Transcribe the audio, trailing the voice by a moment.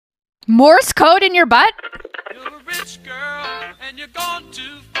Morse code in your butt? You're a rich girl and you're gone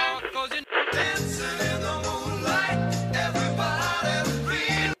too far, 'cause you're dancing in the moonlight. Everybody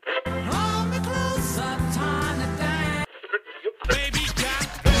free. Hold me close, time to dance. Baby got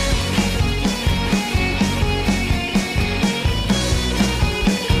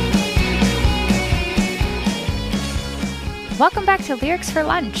Welcome back to Lyrics for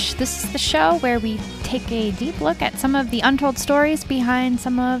Lunch. This is the show where we take a deep look at some of the untold stories behind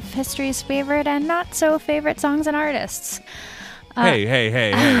some of history's favorite and not so favorite songs and artists.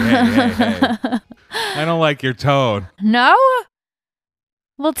 Hey. I don't like your tone. No?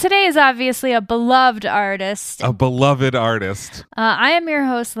 Well, today is obviously a beloved artist. A beloved artist. I am your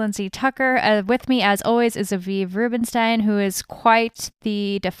host, Lindsay Tucker. With me, as always, is Aviv Rubenstein, who is quite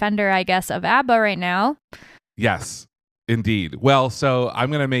the defender, I guess, of ABBA right now. Yes, indeed. Well, so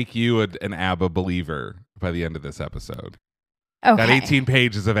I'm going to make you an ABBA believer by the end of this episode. Okay. Got 18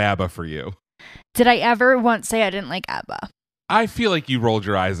 pages of ABBA for you. Did I ever once say I didn't like ABBA? I feel like you rolled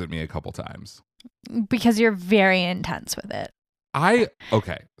your eyes at me a couple times. Because you're very intense with it.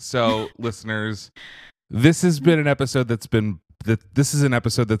 Okay. So, listeners, this has been an episode that's been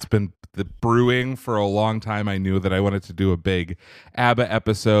brewing for a long time. I knew that I wanted to do a big ABBA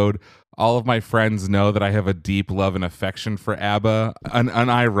episode. All of my friends know that I have a deep love and affection for ABBA, an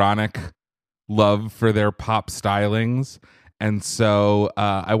unironic love for their pop stylings. And so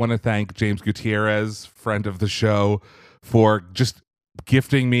I want to thank James Gutierrez, friend of the show, for just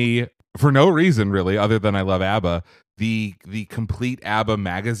gifting me, for no reason really, other than I love ABBA, the complete ABBA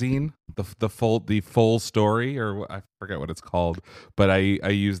magazine, the full story, or I forget what it's called, but I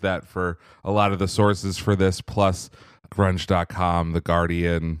use that for a lot of the sources for this, plus grunge.com, The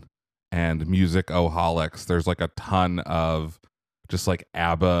Guardian, and Music-oholics. There's like a ton of just like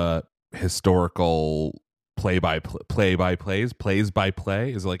ABBA historical plays by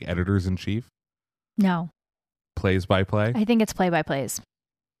play. Is it like editors in chief? No. Plays by play? I think it's play-by-plays.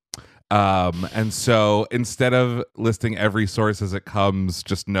 And so instead of listing every source as it comes,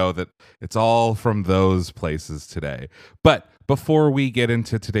 just know that it's all from those places today. But before we get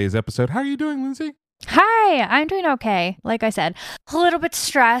into today's episode, how are you doing, Lindsay? Hi, I'm doing okay. Like I said, a little bit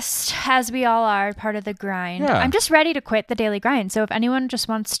stressed, as we all are, part of the grind. Yeah. I'm just ready to quit the daily grind. So if anyone just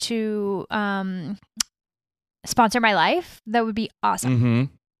wants to sponsor my life, that would be awesome. Mm-hmm.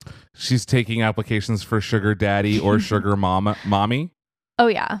 She's taking applications for sugar daddy or sugar mommy. Oh,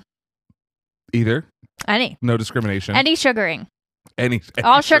 yeah. Either. Any. No discrimination. Any sugaring. Any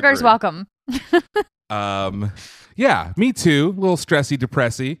All sugar's sugaring. welcome. Yeah, me too. A little stressy,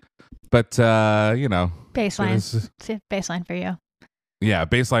 depressy. But, Baseline. It's Baseline for you. Yeah,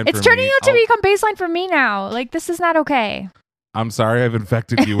 baseline It's for turning me. out to become baseline for me now. Like, this is not okay. I'm sorry I've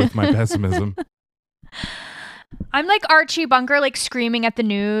infected you with my pessimism. I'm like Archie Bunker, like screaming at the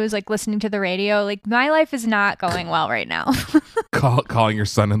news, like listening to the radio. Like, my life is not going well right now. Calling your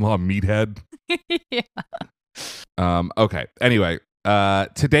son-in-law meathead. Yeah. Okay. Anyway,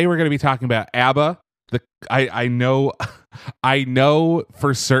 today we're going to be talking about ABBA. I know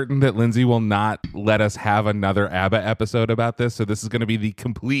for certain that Lindsay will not let us have another ABBA episode about this, so this is going to be the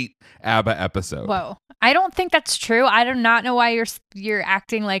complete ABBA episode. Whoa. I don't think that's true. I do not know why you're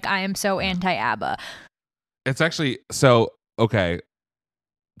acting like I am so anti-ABBA. It's actually so okay.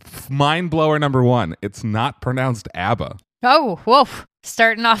 Mind blower number 1. It's not pronounced ABBA. Oh, whoa.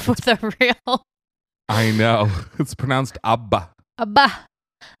 Starting off with a real I know. It's pronounced ABBA. ABBA.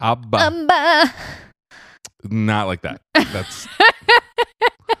 ABBA. ABBA. Not like that. That's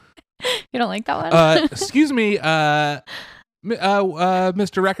You don't like that one? excuse me, Mr.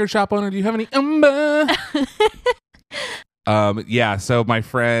 Record Shop owner, do you have any yeah, so my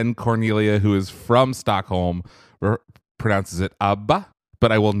friend Cornelia, who is from Stockholm, pronounces it ABBA,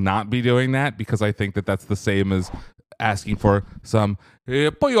 but I will not be doing that because I think that that's the same as asking for some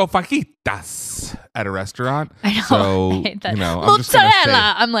pollo fajitas at a restaurant. I know. So, I hate that. I'm just gonna say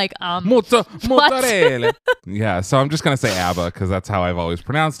Mozzarella. I'm like, mozzarella. Yeah, so I'm just going to say ABBA because that's how I've always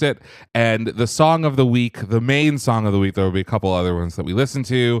pronounced it. And the song of the week, the main song of the week, there will be a couple other ones that we listen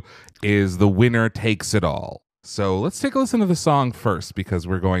to, is The Winner Takes It All. So let's take a listen to the song first because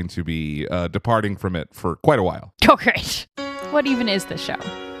we're going to be departing from it for quite a while. Oh, great. What even is this show?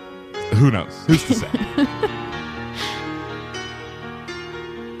 Who knows? Who's to say?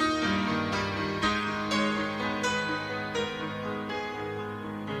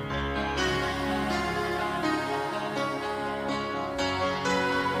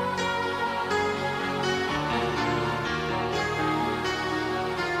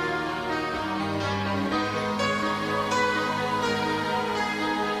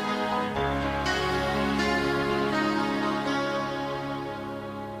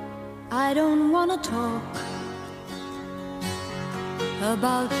 I don't wanna talk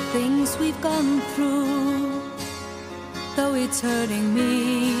about things we've gone through, though it's hurting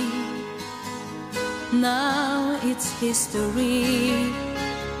me. Now it's history.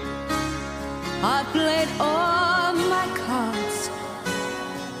 I played all my cards,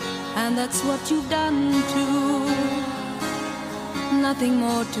 and that's what you've done too. Nothing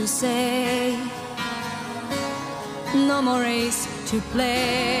more to say, no more race to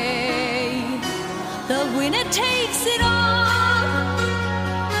play. The winner takes it all,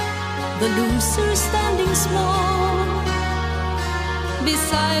 the loser standing small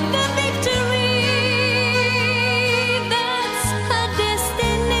beside the victory. That's her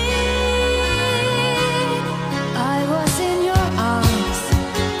destiny. I was in your arms,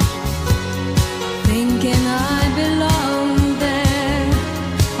 thinking I belonged there.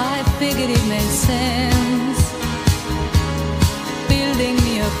 I figured it made sense, building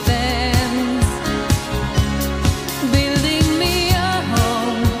me a fence, building me a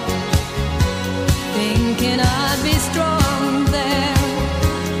home, thinking I'd be strong there.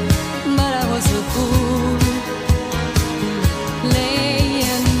 But I was a fool,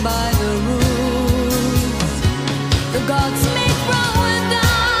 laying by the rules. The gods make wrong with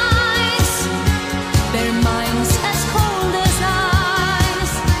ice, their minds as cold as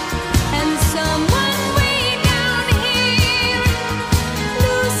ice. And someone way down here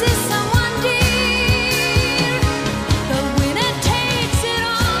loses someone dear. The winner takes it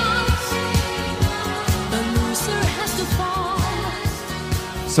all, the loser has to fall.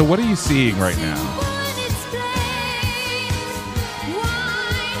 So what are you seeing right now? Someone explains,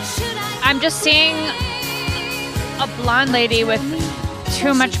 why should I I'm just seeing a blonde lady with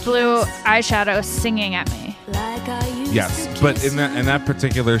too much blue eyeshadow singing at me. like I used Yes, to but kiss in that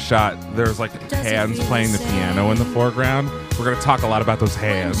particular shot, there's like hands playing the piano in the foreground. We're gonna talk a lot about those when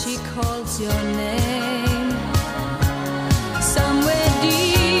hands. she calls your name. Somewhere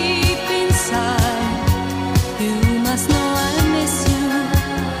deep inside, you must know I miss you.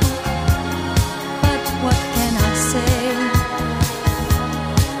 But what can I say?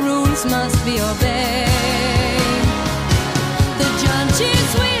 Rules must be obeyed. The judges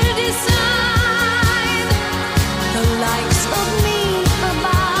will decide. The likes of me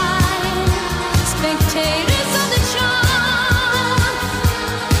abide. Spectators of the show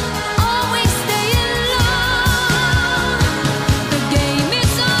always stay alone. The game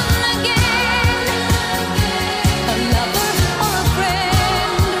is on again. A lover or a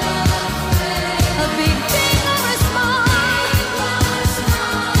friend, a big thing or a small.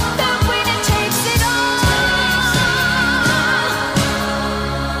 The winner takes it all.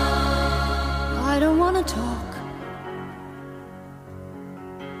 I don't wanna talk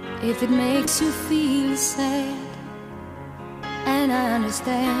if it makes you feel sad, and I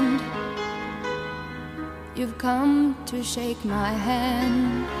understand. You've come to shake my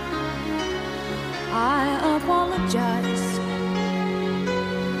hand. I apologize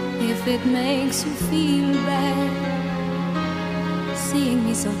if it makes you feel bad, seeing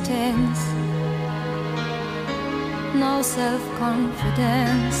me so tense, no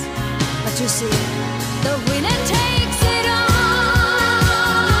self-confidence. But you see, the winner takes it all.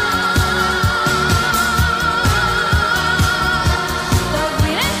 The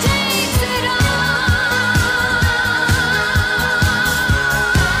winner takes it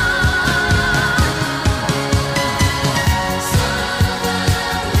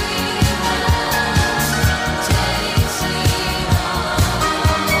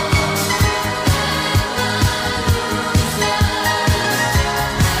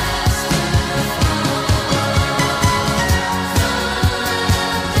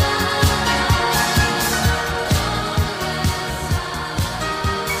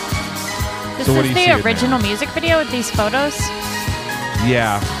This So what do is you see the in there? original music video with these photos.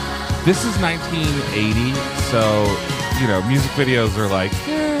 Yeah, this is 1980, so you know music videos are like.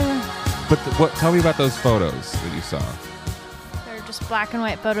 But what? Tell me about those photos that you saw. They're just black and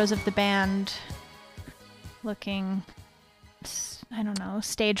white photos of the band looking, I don't know,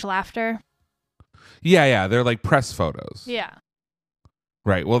 stage laughter. Yeah, they're like press photos. Yeah.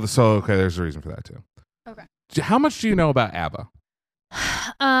 Right. Well, so okay, there's a reason for that too. Okay. How much do you know about ABBA?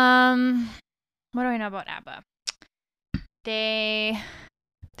 What do I know about ABBA?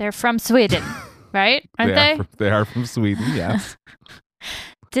 They're from Sweden, right? Aren't they? They are from Sweden. Yes.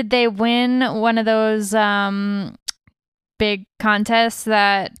 Did they win one of those big contests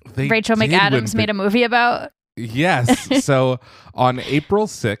that They Rachel did McAdams win made a movie about? Yes. So on April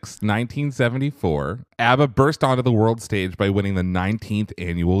 6th, 1974, ABBA burst onto the world stage by winning the 19th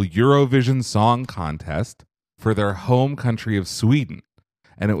annual Eurovision Song Contest for their home country of Sweden.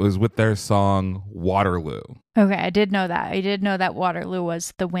 and it was with their song Waterloo. Okay, I did know that. I did know that Waterloo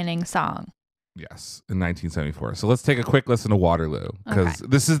was the winning song. Yes, in 1974. So let's take a quick listen to Waterloo, because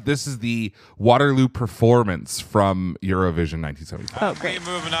this is the Waterloo performance from Eurovision 1974. Oh, We great.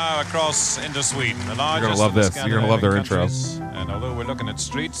 move now across into Sweden. The gonna largest love of the this. You're gonna love their intro. Scandinavian countries. And although we're looking at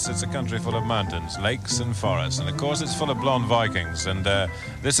streets, it's a country full of mountains, lakes, and forests. And of course, it's full of blonde Vikings. And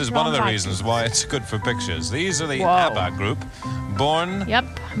this is one of the Blonde reasons why it's good for pictures. These are the Whoa. ABBA group, born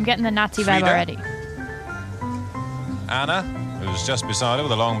Yep, I'm getting the Nazi vibe Frida? already. Anna, who's just beside her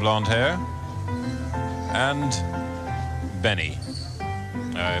with the long blonde hair, and Benny.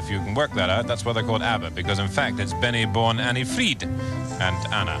 If you can work that out, that's why they're called ABBA, because in fact it's Benny born Annie Fried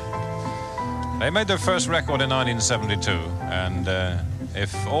and Anna. They made their first record in 1972, and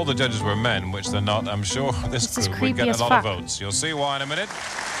if all the judges were men, which they're not, I'm sure this This is group would creepy get as a lot of fuck. votes. You'll see why in a minute.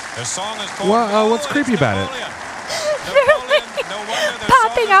 Their song is called Well, what's Napoleon. creepy about it? Napoleon. No wonder their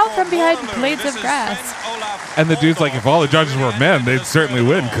Popping song is out called from behind Waterloo. blades This of is grass. Sven Olaf And the dude's like, if all the judges were men, they'd certainly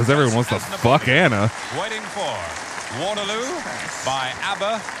win, because everyone wants to As fuck Anna. Waiting for Waterloo by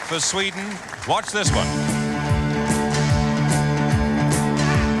ABBA for Sweden. Watch this one.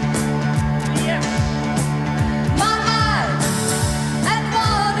 My heart at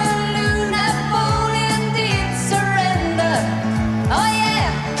Waterloo, Napoleon did surrender. Oh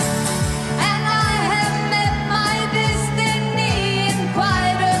yeah, and I have met my destiny in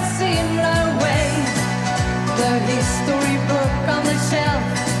quite a similar way. The history book on the shelf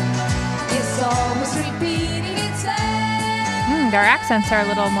is almost repeating itself. Their accents are a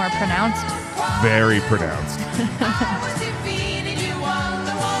little more pronounced. Very pronounced. I was defeated, you won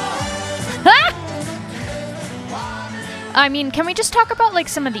the war. I mean, can we just talk about like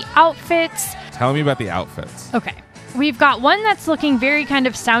some of the outfits? Tell me about the outfits. Okay. We've got one that's looking very kind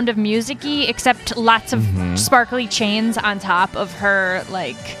of Sound of Music-y, except lots of sparkly chains on top of her,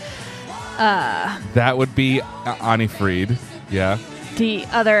 like, That would be Annie Fried. Yeah. the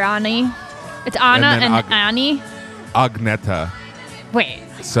other Annie. It's Anna And and, then Annie. Agneta. Wait.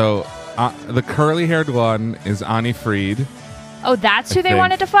 So the curly-haired one is Annie Fried. Oh, that's who I they think.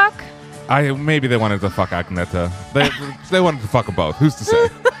 wanted to fuck? Maybe they wanted to fuck Agneta. They wanted to fuck them both. Who's to say?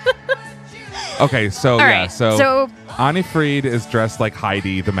 Okay, so All yeah, right. so Annie Fried is dressed like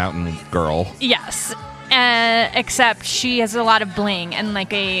Heidi, the mountain girl. Yes. Except she has a lot of bling and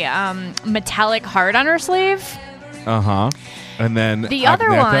like a metallic heart on her sleeve. And then The other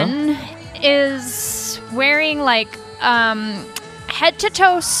Agneta- one is wearing like head to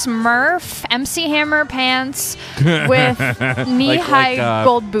toe Smurf MC Hammer pants with knee high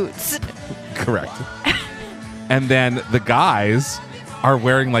gold boots. Correct. And then the guys are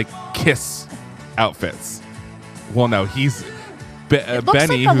wearing like Kiss outfits. Well, no, he's It looks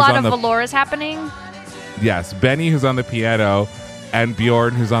Benny, like a who's lot on of the velour is happening. yes, Benny, who's on the piano, and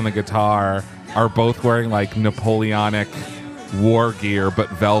Bjorn, who's on the guitar, are both wearing like Napoleonic war gear, but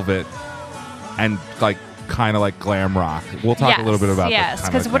velvet, and like kind of like glam rock. We'll talk a little bit about yes,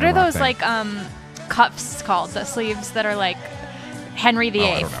 because what are those like cuffs called? The sleeves that are like Henry I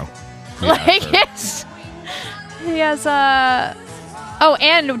VIII. don't know. Yeah, Like sure. yes, he has Oh,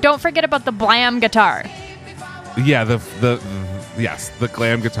 and don't forget about the blam guitar. Yeah, the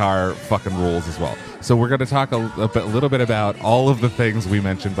glam guitar fucking rules as well. So we're going to talk a little bit about all of the things we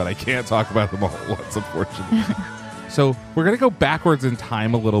mentioned, but I can't talk about them all at once, unfortunately. So we're going to go backwards in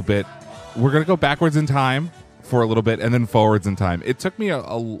time a little bit. We're going to go backwards in time for a little bit and then forwards in time. It took me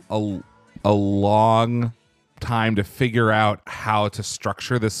a long time to figure out how to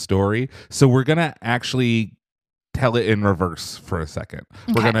structure this story. So we're going to actually tell it in reverse for a second.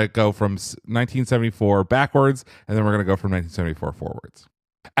 We're Okay. going to go from 1974 backwards, and then we're going to go from 1974 forwards.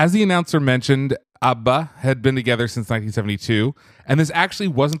 As the announcer mentioned, ABBA had been together since 1972, and this actually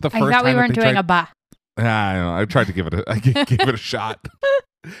wasn't the I first thought we time weren't that they doing tried- a ba. I don't know. I tried to give it I gave it a shot.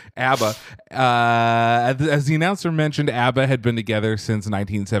 ABBA. As the announcer mentioned, ABBA had been together since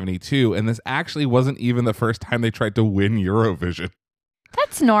 1972, and this actually wasn't even the first time they tried to win Eurovision.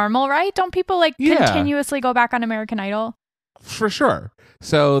 That's normal, right? Don't people like Yeah. continuously go back on American Idol? For sure.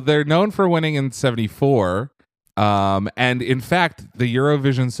 So they're known for winning in 74. And in fact, the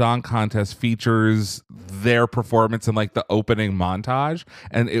Eurovision Song Contest features their performance in like the opening montage.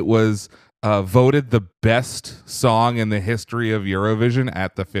 And it was voted the best song in the history of Eurovision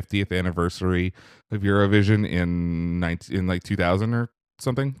at the 50th anniversary of Eurovision in like 2000 or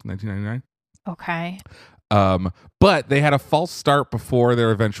something, 1999. Okay. But they had a false start before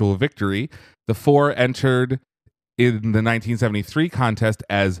their eventual victory. The four entered in the 1973 contest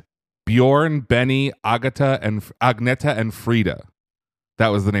as Bjorn, Benny, Agneta, and Frida. That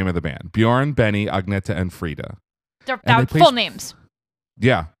was the name of the band. Bjorn, Benny, Agneta, and Frida. They're And they full placed- names.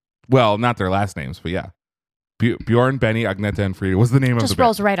 Yeah. Well, not their last names, but yeah. Bjorn, Benny, Agneta, and Frida was the name of Just the band.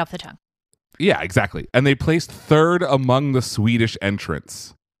 rolls right off the tongue. Yeah, exactly. And they placed third among the Swedish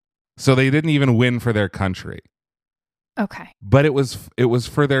entrants. So they didn't even win for their country. Okay. But it was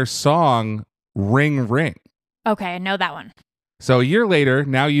for their song Ring Ring. Okay, I know that one. So a year later,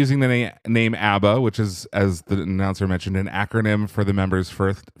 now using the name ABBA, which is, as the announcer mentioned, an acronym for the members'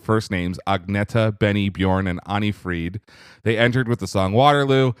 first names, Agneta, Benny, Bjorn, and Anni Frid, they entered with the song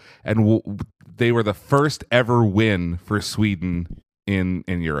Waterloo, and they were the first ever win for Sweden in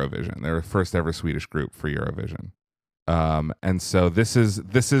Eurovision. They were the first ever Swedish group for Eurovision. And so this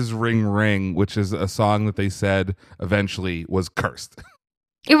is Ring Ring, which is a song that they said eventually was cursed.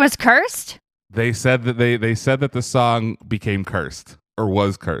 It was cursed? They said that they said that the song became cursed or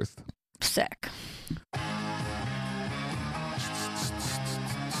was cursed. Sick.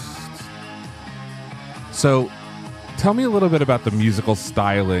 So, tell me a little bit about the musical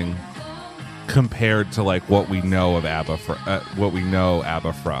styling compared to like what we know of ABBA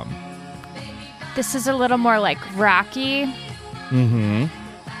from. This is a little more like rocky. Mm-hmm.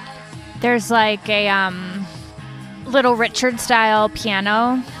 There's like a Little Richard style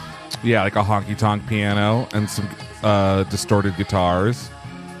piano. Yeah, like a honky-tonk piano and some distorted guitars.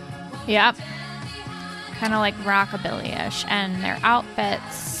 Yep. Kind of like rockabilly-ish. And their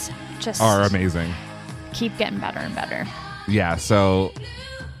outfits just Are amazing. keep getting better and better. Yeah, so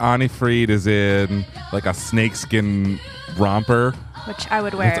Anni Frid is in like a snakeskin romper. Which I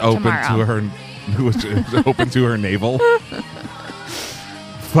would wear It's open tomorrow. to her, which is open to her navel.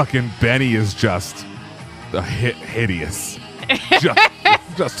 Fucking Benny is just hideous.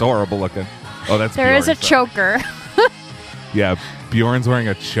 Just horrible looking. Oh, that's There is a Bjorn's, though. choker. Yeah, Bjorn's wearing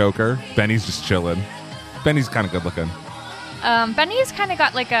a choker. Benny's just chilling. Benny's kind of good looking. Benny's kind of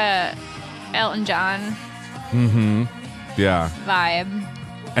got like a Elton John Mm-hmm. Yeah, vibe.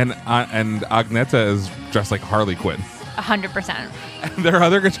 and Agneta is dressed like Harley Quinn. 100%. And their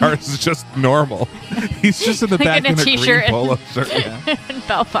other guitarist is just normal. He's just in the Like back in a in a t-shirt green polo shirt. Yeah.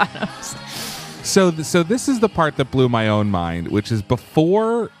 Bell bottoms. So this is the part that blew my own mind, which is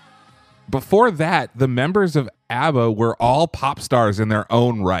before that, the members of ABBA were all pop stars in their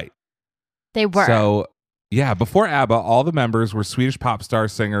own right. They were. So, yeah, before ABBA, all the members were Swedish pop star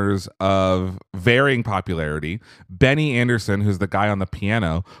singers of varying popularity. Benny Andersson, who's the guy on the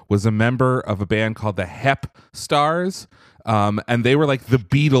piano, was a member of a band called the Hep Stars. And they were like the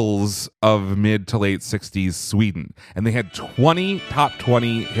Beatles of mid to late 60s Sweden. And they had 20 top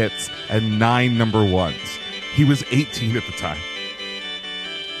 20 hits and 9 number ones. He was 18 at the time.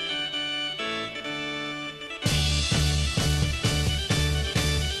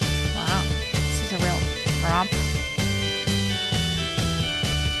 Wow. This is a real romp.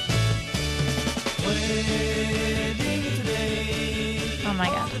 Oh my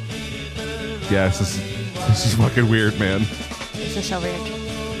god. Yeah, this is fucking weird, man. This is so weird.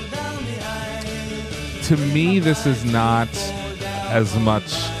 To me, this is not as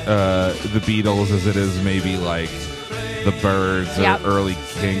much the Beatles as it is maybe like the Byrds or Yep. early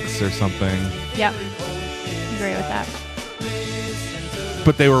Kinks or something. Yep. Agree with that.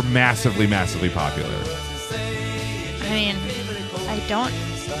 But they were massively, massively popular. I mean, I don't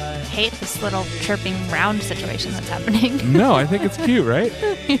hate this little chirping round situation that's happening. No, I think it's cute, right?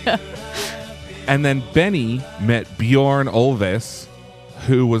 Yeah. And then Benny met Bjorn Ulvaeus,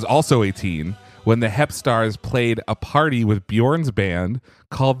 who was also 18, when the Hep Stars played a party with Bjorn's band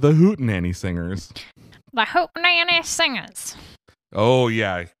called the Hootenanny Singers. The Hootenanny Singers. Oh,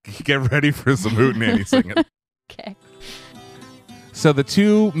 yeah. Get ready for some Hootenanny singing. Okay. So the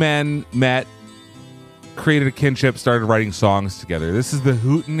two men met, created a kinship, started writing songs together. This is the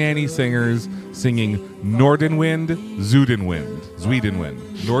Hootenanny Singers singing Nordenwind, Zudenwind, Zwedenwind.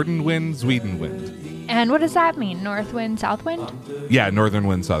 Nordenwind, Zwedenwind. And what does that mean? North wind, south wind? Yeah, Northern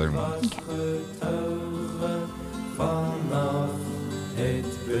Wind, Southern Wind.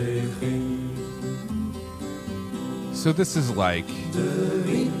 So this is like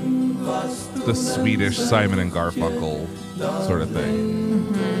the Swedish Simon and Garfunkel sort of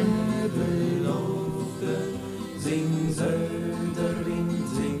thing.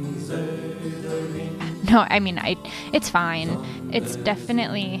 No, I mean, it's fine. It's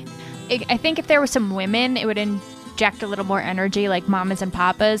definitely... I think if there were some women, it would inject a little more energy, like mamas and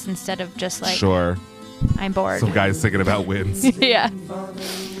papas, instead of just like, Sure. I'm bored. Some guys thinking about wins. Yeah.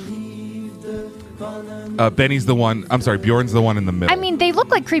 Benny's the one. I'm sorry, Bjorn's the one in the middle. I mean, they look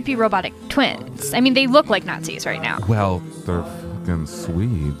like creepy robotic twins. I mean, they look like Nazis right now. Well, they're fucking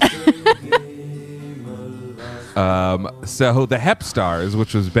Swedes. So the Hep Stars,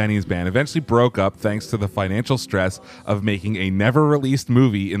 which was Benny's band, eventually broke up thanks to the financial stress of making a never-released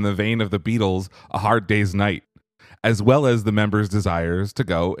movie in the vein of the Beatles' A Hard Day's Night, as well as the members' desires to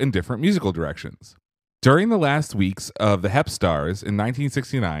go in different musical directions. During the last weeks of the Hep Stars in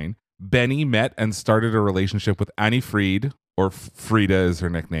 1969, Benny met and started a relationship with Annie Fried, or Frida is her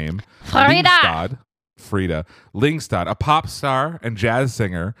nickname. Frida Lyngstad, a pop star and jazz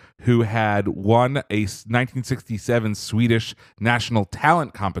singer who had won a 1967 Swedish national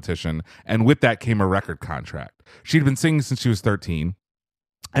talent competition, and with that came a record contract. She'd been singing since she was 13,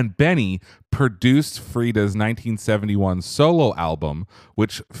 and Benny produced Frida's 1971 solo album,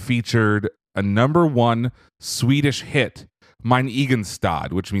 which featured a #1 Swedish hit, Mein egen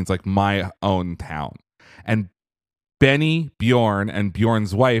stad, which means like my own town. And Benny, Bjorn, and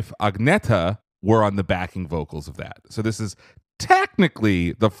Bjorn's wife, Agneta, were on the backing vocals of that. So this is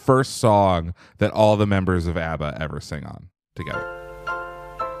technically the first song that all the members of ABBA ever sing on together.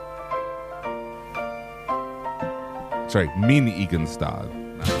 Sorry, Min egen stad,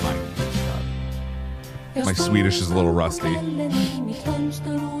 not Mein egen stad. My Swedish is a little rusty.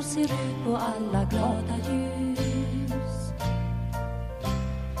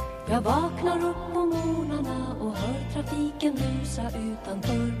 Jag vaknar upp på morgnarna och hör trafiken rusa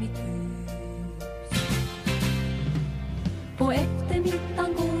utanför mitt hus. På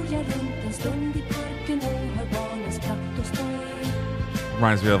eftermiddagen går jag runt en stund i parken och hör barnens skratt och stoj.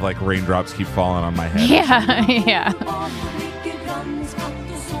 Reminds me of like raindrops keep falling on my head. Yeah.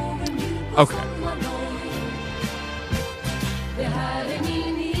 Okay.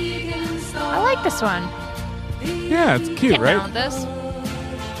 I like this one. Yeah, it's cute, Get down right? with this.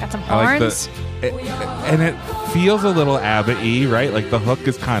 Got some I like horns. and it feels a little ABBA-y, right? Like the hook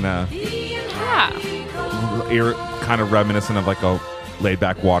is kind of Yeah. reminiscent of like a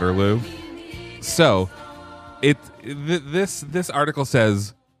laid-back Waterloo. So, this article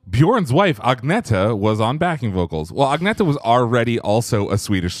says Bjorn's wife Agneta was on backing vocals. Well, Agneta was already also a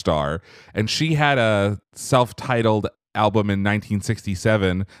Swedish star, and she had a self-titled album in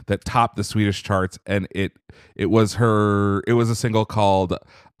 1967 that topped the Swedish charts, and it was a single called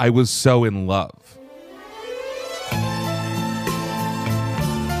I Was So in Love.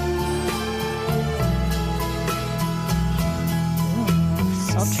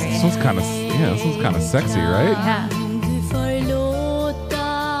 Sultry. This one's kind of sexy, right? Yeah. Du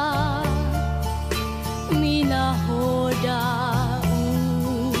förlåta mina hårda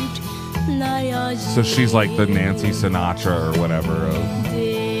ord när jag So she's like the Nancy Sinatra or whatever of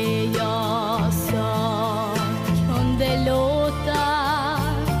det jag sa kunde låta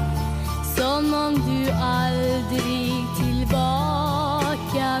som om du aldrig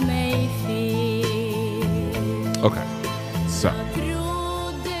tillbaka mig fick. Okay. So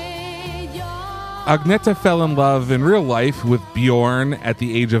Trodde jag Agneta fell in love in real life with Bjorn at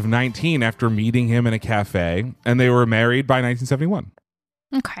the age of 19 after meeting him in a cafe, and they were married by 1971.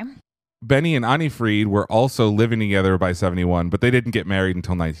 Okay. Benny and Annie Fried were also living together by 71, but they didn't get married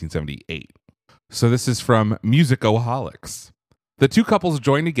until 1978. So this is from Musicoholics. The two couples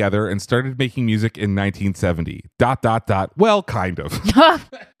joined together and started making music in 1970. ... Well, kind of.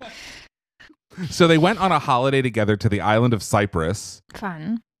 So they went on a holiday together to the island of Cyprus.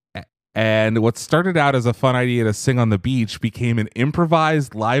 Fun. And what started out as a fun idea to sing on the beach became an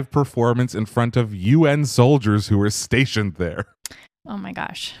improvised live performance in front of UN soldiers who were stationed there. Oh my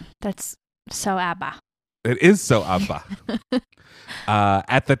gosh. That's so ABBA. It is so ABBA.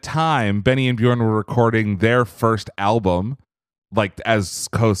 At the time, Benny and Bjorn were recording their first album, like as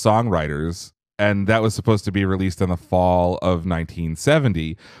co-songwriters, and that was supposed to be released in the fall of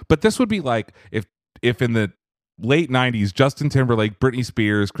 1970. But this would be like if in the late 90s, Justin Timberlake, Britney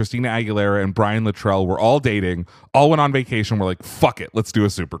Spears, Christina Aguilera, and Brian Littrell were all dating, all went on vacation, were like, fuck it, let's do a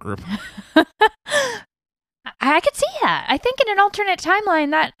supergroup. I could see that. I think in an alternate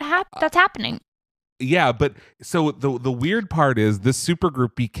timeline that's happening. Yeah, but so the weird part is this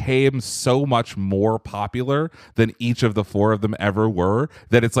supergroup became so much more popular than each of the four of them ever were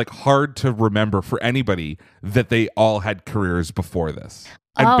that it's like hard to remember for anybody that they all had careers before this.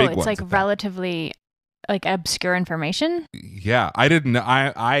 And big It's ones like at that. relatively like obscure information. Yeah, I didn't.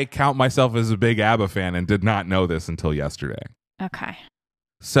 I count myself as a big ABBA fan and did not know this until yesterday. Okay.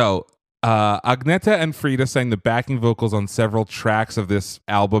 So Agneta and Frida sang the backing vocals on several tracks of this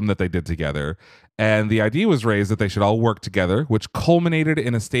album that they did together. And the idea was raised that they should all work together, which culminated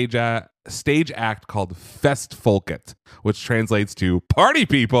in a stage act called Festfolket, which translates to Party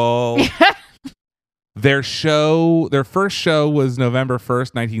People. Their first show was November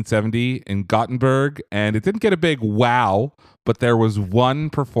 1st, 1970 in Gothenburg, and it didn't get a big wow, but there was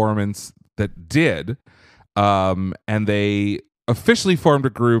one performance that did. And they officially formed a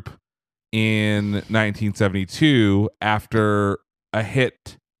group in 1972 after a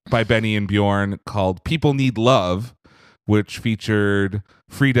hit by Benny and Bjorn called People Need Love, which featured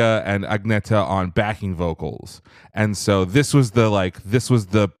Frida and Agneta on backing vocals. And so this was the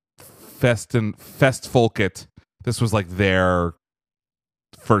Festfolket. This was like their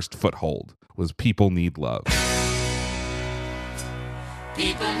first foothold, was People Need Love.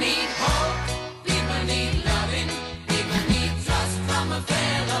 People need hope, people need loving, people need trust from a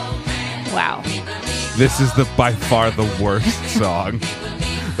fellow man. Wow. This is by far the worst song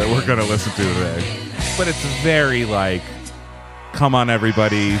that we're going to listen to today. But it's very like, come on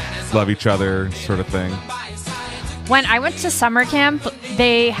everybody, love each other sort of thing. When I went to summer camp,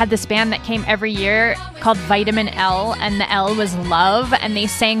 they had this band that came every year called Vitamin L, and the L was love, and they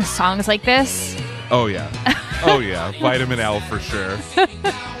sang songs like this. Oh yeah. Oh yeah. Vitamin L for sure.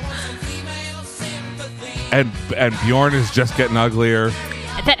 And Bjorn is just getting uglier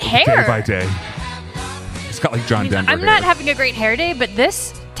That hair. day by day. He's got like John Denver I'm hair. not having a great hair day, but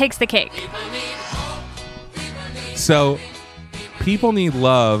this takes the cake. So, People Need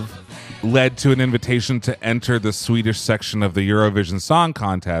Love led to an invitation to enter the Swedish section of the Eurovision Song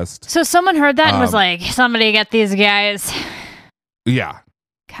Contest. So someone heard that and was like, somebody get these guys. Yeah.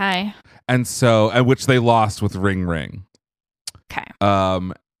 Okay. And which they lost with Ring Ring. Okay.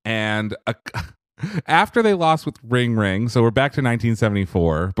 And after they lost with Ring Ring, so we're back to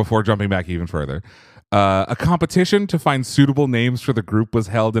 1974, before jumping back even further, a competition to find suitable names for the group was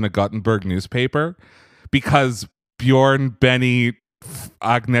held in a Gothenburg newspaper because Bjorn, Benny,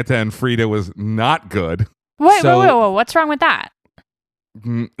 Agneta, and Frida was not good. Wait, what's wrong with that?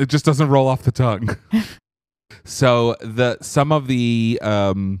 It just doesn't roll off the tongue. So some of the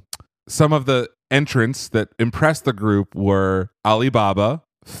entrants that impressed the group were Alibaba,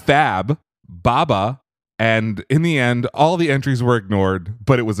 Fab, Baba, and in the end, all the entries were ignored,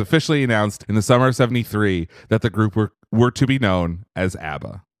 but it was officially announced in the summer of 73 that the group were to be known as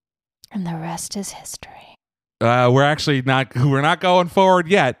ABBA. And the rest is history. We're not going forward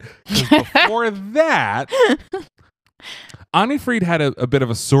yet. 'Cause before that, Anni Frid had a bit of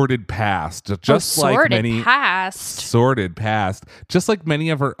a sordid past, just like many sordid past, just like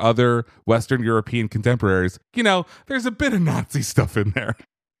many of her other Western European contemporaries. You know, there's a bit of Nazi stuff in there.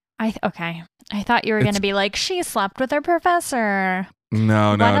 Okay. I thought you were going to be like, she slept with her professor.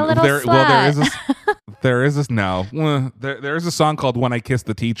 No. What a little slut. There is a song called "When I Kissed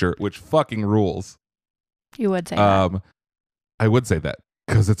the Teacher," which fucking rules. You would say that. I would say that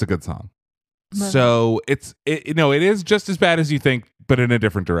because it's a good song. So it is just as bad as you think, but in a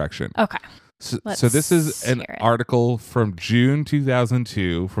different direction. Okay. So this is an article from June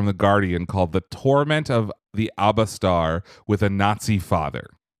 2002 from The Guardian called "The Torment of the ABBA Star with a Nazi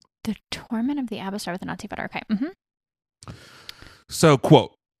Father." The torment of the ABBA star with a Nazi father. Okay. Mm-hmm. So,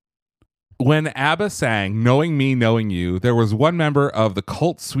 quote, "When ABBA sang 'Knowing Me, Knowing You,' there was one member of the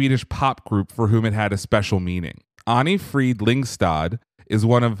cult Swedish pop group for whom it had a special meaning. Anni Frid Lyngstad is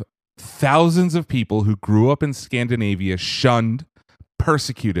one of thousands of people who grew up in Scandinavia shunned,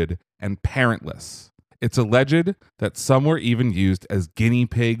 persecuted, and parentless. It's alleged that some were even used as guinea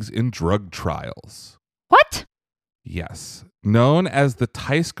pigs in drug trials." What? Yes. Known as the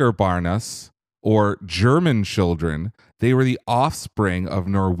Tyskerbarnas, or German children, they were the offspring of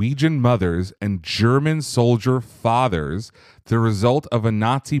Norwegian mothers and German soldier fathers, the result of a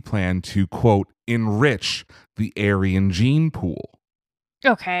Nazi plan to, quote, enrich the Aryan gene pool.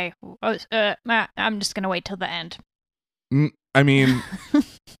 Okay. I'm just going to wait till the end. I mean,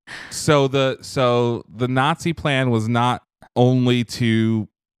 so the Nazi plan was not only to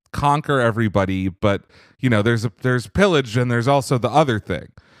conquer everybody, but you know, there's pillage and there's also the other thing.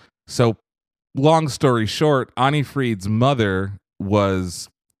 So long story short, Anni Frid's mother was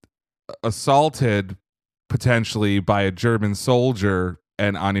assaulted potentially by a German soldier,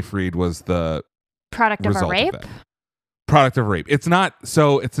 and Anni Frid was the product of a rape. Product of rape. It's not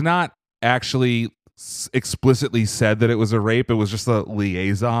actually explicitly said that it was a rape. It was just a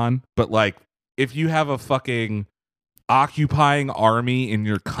liaison. But like, if you have a fucking occupying army in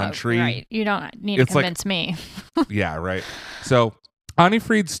your country, right? You don't need to convince me. Yeah, right. So Anni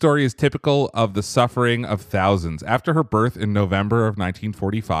Frid's story is typical of the suffering of thousands. After her birth in November of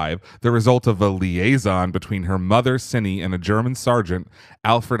 1945, the result of a liaison between her mother, Cindy, and a German sergeant,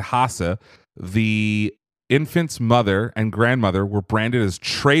 Alfred Hasse, the infant's mother and grandmother were branded as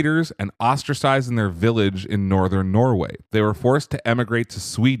traitors and ostracized in their village in northern Norway. They were forced to emigrate to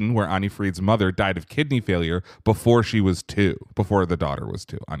Sweden, where Anni Frid's mother died of kidney failure before the daughter was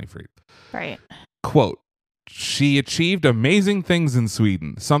 2, Anni Frid. Right. Quote, She achieved amazing things in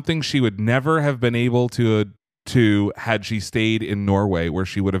Sweden, something she would never have been able to had she stayed in Norway, where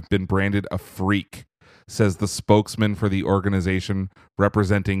she would have been branded a freak, says the spokesman for the organization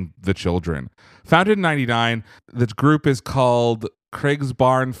representing the children. Founded in 1999, the group is called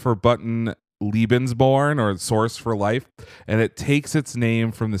Krigsbarn Verboten Lebensborn, or Source for Life, and it takes its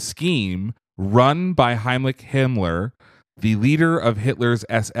name from the scheme run by Heinrich Himmler, the leader of Hitler's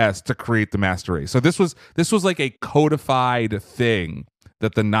SS, to create the master race. So this was like a codified thing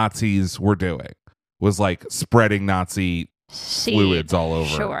that the Nazis were doing, was like spreading Nazi fluids all over.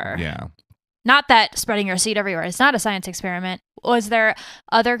 Sure. Yeah. Not that spreading your seed everywhere is not a science experiment. Was there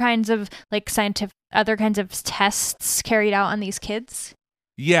other kinds of tests carried out on these kids?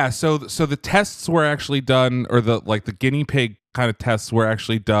 Yeah, so the tests were actually done, or the guinea pig kind of tests were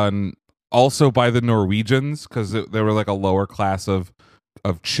actually done also by the Norwegians, because they were like a lower class of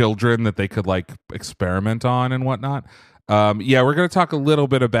children that they could like experiment on and whatnot. Yeah, we're going to talk a little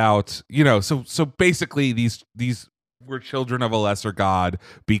bit about, so basically these were children of a lesser god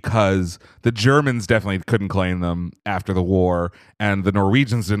because the Germans definitely couldn't claim them after the war, and the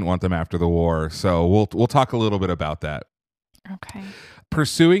Norwegians didn't want them after the war. So we'll talk a little bit about that. Okay.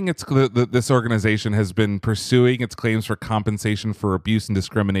 This organization has been pursuing its claims for compensation for abuse and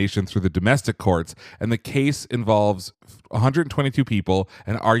discrimination through the domestic courts, and the case involves 122 people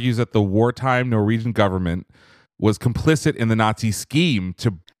and argues that the wartime Norwegian government was complicit in the Nazi scheme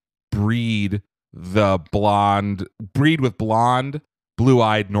to breed with blonde,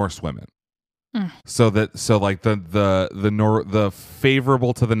 blue-eyed Norse women. So the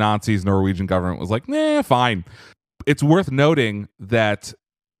favorable to the Nazis Norwegian government was like, fine. It's worth noting that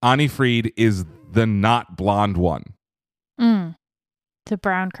Anni Frid is the not blonde one. The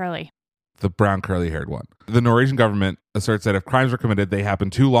brown curly. The brown curly haired one. The Norwegian government asserts that if crimes were committed, they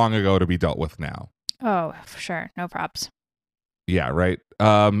happened too long ago to be dealt with now. Oh, sure. No props. Yeah, right.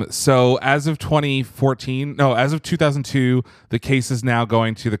 So as of 2002, the case is now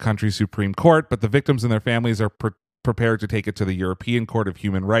going to the country's Supreme Court, but the victims and their families are prepared to take it to the European Court of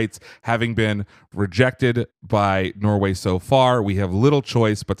Human Rights. Having been rejected by Norway so far, we have little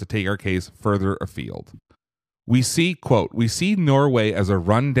choice but to take our case further afield. We see Norway as a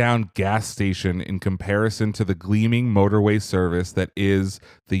rundown gas station in comparison to the gleaming motorway service that is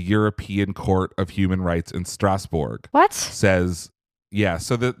the European Court of Human Rights in Strasbourg. What? So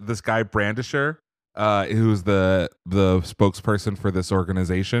this guy Brandisher, who's the spokesperson for this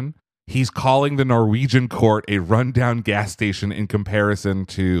organization, he's calling the Norwegian court a rundown gas station in comparison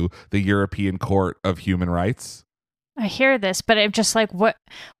to the European Court of Human Rights. I hear this, but I'm just like, what?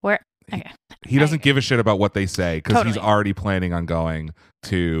 Where? Okay. He doesn't give a shit about what they say because he's Totally. already planning on going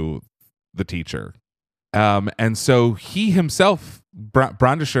to the teacher. And so he himself,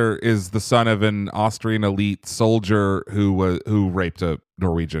 Brandisher, is the son of an Austrian elite soldier who raped a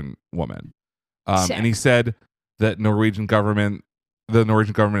Norwegian woman. And he said that the Norwegian government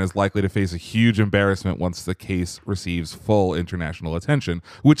is likely to face a huge embarrassment once the case receives full international attention,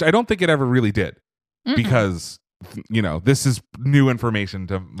 which I don't think it ever really did. Because, this is new information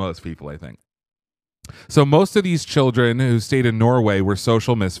to most people, I think. So most of these children who stayed in Norway were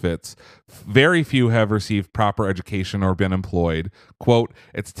social misfits. Very few have received proper education or been employed. Quote,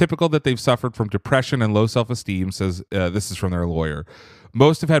 it's typical that they've suffered from depression and low self-esteem, says this is from their lawyer.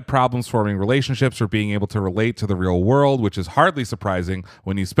 Most have had problems forming relationships or being able to relate to the real world, which is hardly surprising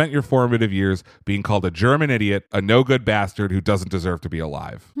when you spent your formative years being called a German idiot, a no-good bastard who doesn't deserve to be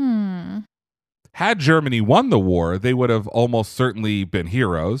alive. Had Germany won the war, they would have almost certainly been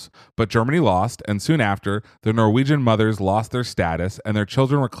heroes, but Germany lost, and soon after, the Norwegian mothers lost their status, and their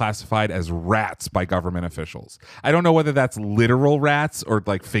children were classified as rats by government officials. I don't know whether that's literal rats or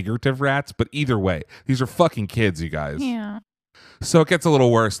like figurative rats, but either way, these are fucking kids, you guys. Yeah. So it gets a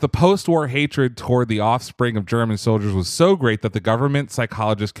little worse. The post-war hatred toward the offspring of German soldiers was so great that the government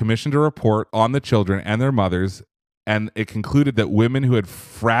psychologist commissioned a report on the children and their mothers, and it concluded that women who had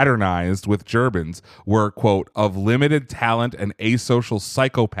fraternized with Germans were, quote, of limited talent and asocial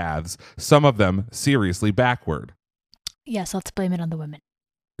psychopaths, some of them seriously backward. Yes, let's blame it on the women.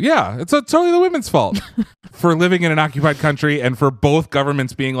 Yeah, it's totally the women's fault for living in an occupied country and for both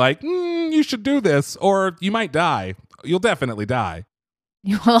governments being like, you should do this or you might die. You'll definitely die.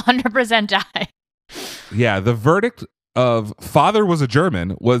 You will 100% die. Yeah, the verdict of father was a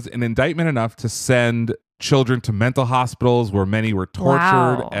German was an indictment enough to send children to mental hospitals where many were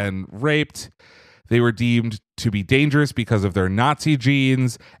tortured and raped. They were deemed to be dangerous because of their Nazi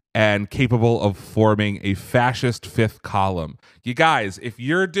genes and capable of forming a fascist fifth column. You guys, if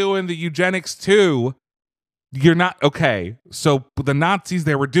you're doing the eugenics too, you're not okay. So the Nazis,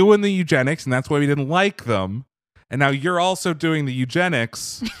 they were doing the eugenics, and that's why we didn't like them. And now you're also doing the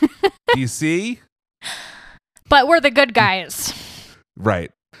eugenics. Do you see? But we're the good guys.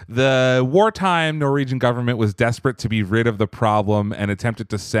 Right. The wartime Norwegian government was desperate to be rid of the problem and attempted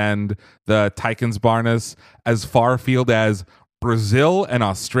to send the Tykensbarnas as far afield as Brazil and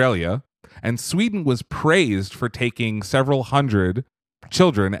Australia. And Sweden was praised for taking several hundred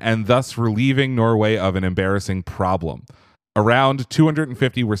children and thus relieving Norway of an embarrassing problem. Around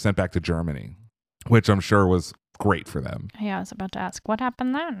 250 were sent back to Germany, which I'm sure was great for them. Yeah, I was about to ask, what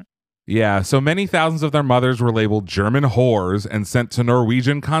happened then? Yeah, so many thousands of their mothers were labeled German whores and sent to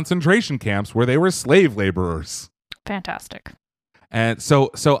Norwegian concentration camps where they were slave laborers. Fantastic. And so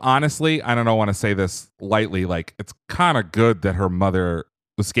honestly, I don't want to say this lightly, like it's kind of good that her mother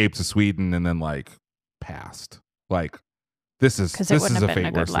escaped to Sweden and then like passed. Like this is Because it wouldn't is have been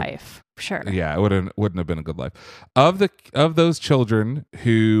a good worse than- life. Sure. Yeah, it wouldn't have been a good life. Of those children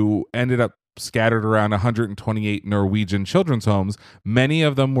who ended up scattered around 128 Norwegian children's homes, many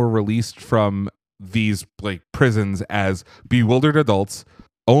of them were released from these like prisons as bewildered adults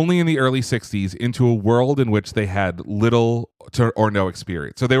only in the early 60s into a world in which they had little or no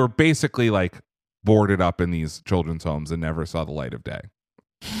experience. So they were basically like boarded up in these children's homes and never saw the light of day.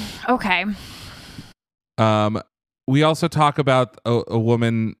 Okay. We also talk about a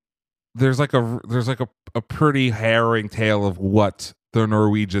woman. There's like a pretty harrowing tale of what the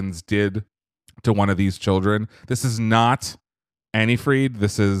Norwegians did to one of these children. This is not Annie Fried.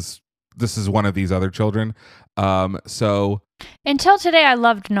 This is one of these other children. So Until today, I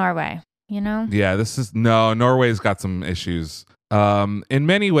loved Norway, you know? yeah, Norway's got some issues. In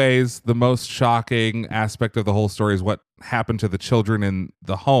many ways, the most shocking aspect of the whole story is what happened to the children in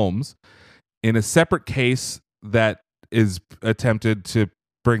the homes. In a separate case that is attempted to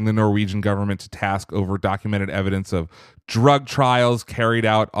bring the Norwegian government to task over documented evidence of drug trials carried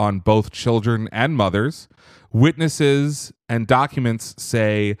out on both children and mothers. Witnesses and documents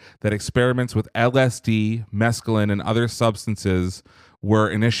say that experiments with LSD, mescaline, and other substances were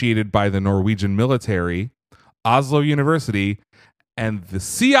initiated by the Norwegian military, Oslo University, and the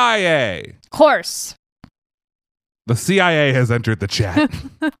CIA. Of course. The CIA has entered the chat.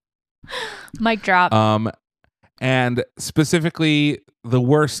 Mic drop. And specifically, the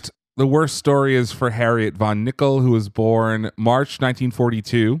worst story is for Harriet von Nickel, who was born March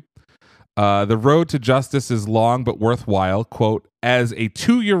 1942. The road to justice is long but worthwhile. Quote, as a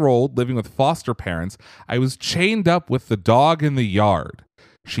 2-year-old living with foster parents, I was chained up with the dog in the yard,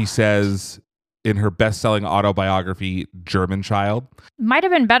 she says in her best-selling autobiography, German Child. Might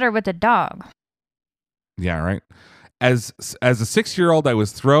have been better with the dog. Yeah, right. As a 6-year-old, I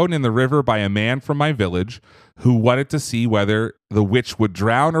was thrown in the river by a man from my village who wanted to see whether the witch would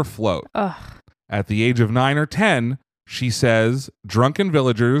drown or float. Ugh. At the age of 9 or 10, she says, drunken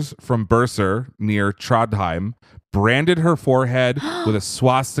villagers from Burser near Trondheim branded her forehead with a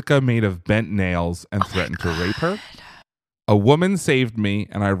swastika made of bent nails and threatened to rape her. A woman saved me,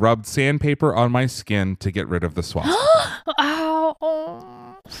 and I rubbed sandpaper on my skin to get rid of the swastika. Ow.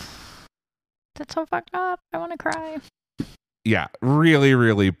 Oh. That's so fucked up. I want to cry. Yeah, really,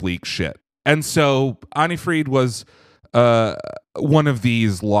 really bleak shit. And so Annie Fried was one of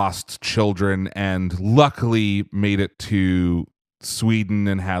these lost children and luckily made it to Sweden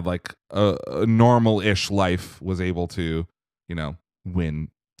and had like a normal-ish life, was able to, win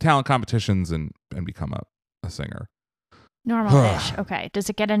talent competitions and become a singer. Normal-ish. Okay. Does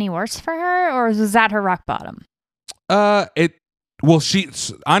it get any worse for her, or was that her rock bottom?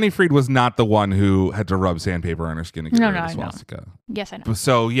 Annie Fried was not the one who had to rub sandpaper on her skin to get rid of the swastika. Yes, I know.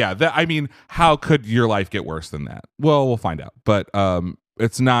 So yeah, how could your life get worse than that? Well, we'll find out. But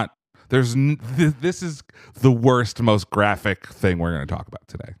it's not. This is the worst, most graphic thing we're going to talk about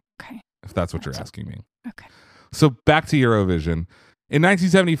today. Okay. If that's what you're asking me. Okay. So back to Eurovision. In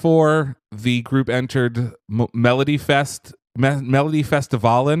 1974, the group entered Melody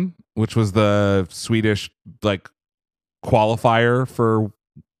Festivalen, which was the Swedish qualifier for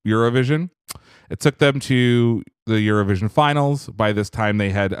Eurovision. It took them to the Eurovision finals. By this time,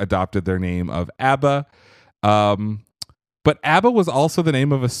 they had adopted their name of ABBA. But ABBA was also the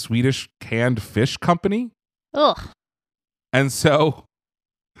name of a Swedish canned fish company. Ugh. And so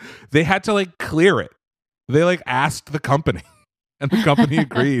they had to clear it. They asked the company, and the company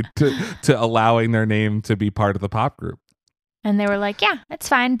agreed to allowing their name to be part of the pop group. And they were like, yeah, it's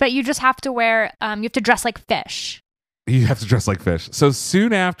fine, but you just have to wear, you have to dress like fish. You have to dress like fish. So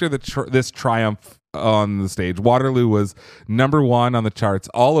soon after this triumph on the stage, Waterloo was number 1 on the charts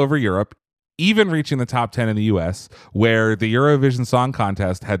all over Europe, even reaching the top 10 in the US, where the Eurovision Song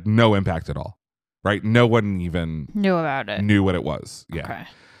Contest had no impact at all. right? No one even Knew about it. knew what it was. Yeah. Okay.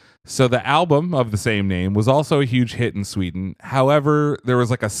 So the album of the same name was also a huge hit in Sweden. However, there was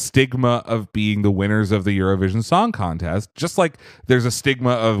like a stigma of being the winners of the Eurovision Song Contest, just like there's a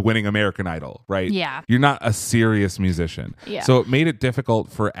stigma of winning American Idol, right? Yeah. You're not a serious musician. Yeah. So it made it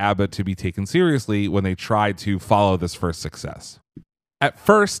difficult for ABBA to be taken seriously when they tried to follow this first success. At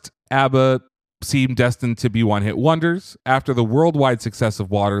first, ABBA seemed destined to be one-hit wonders. After the worldwide success of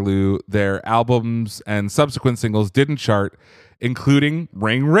Waterloo, their albums and subsequent singles didn't chart, including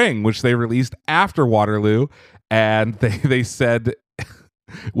Ring Ring, which they released after Waterloo, and they said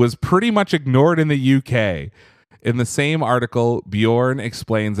was pretty much ignored in the UK. In the same article, Bjorn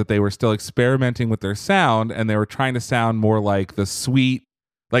explains that they were still experimenting with their sound, and they were trying to sound more like The Sweet,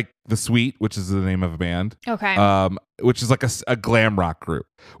 which is the name of a band. Okay. Which is like a glam rock group,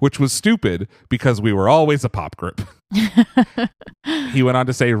 which was stupid because we were always a pop group. He went on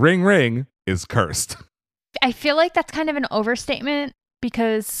to say, Ring Ring is cursed. I feel like that's kind of an overstatement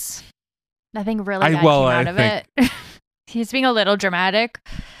because nothing really I- bad well, came I out of it. He's being a little dramatic.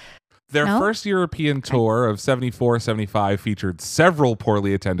 Their No? first European tour of 74-75 featured several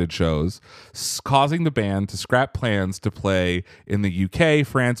poorly attended shows, causing the band to scrap plans to play in the UK,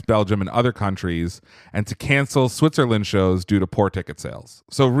 France, Belgium, and other countries, and to cancel Switzerland shows due to poor ticket sales.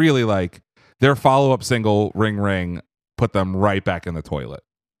 So really, like, their follow-up single, Ring Ring, put them right back in the toilet.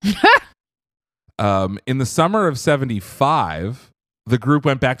 In the summer of 75, the group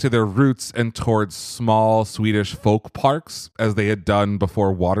went back to their roots and towards small Swedish folk parks as they had done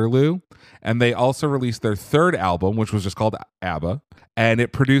before Waterloo. And they also released their third album, which was just called ABBA. And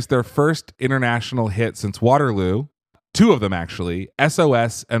it produced their first international hit since Waterloo. Two of them, actually,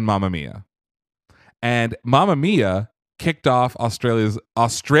 SOS and Mamma Mia. And Mamma Mia kicked off Australia's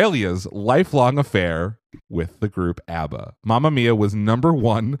lifelong affair with the group ABBA. Mamma Mia was number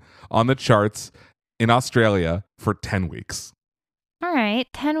one on the charts in Australia for 10 weeks. All right,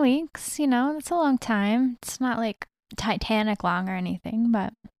 10 weeks, that's a long time. It's not like Titanic long or anything,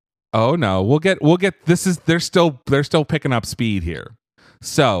 but Oh no, we'll get they're still picking up speed here.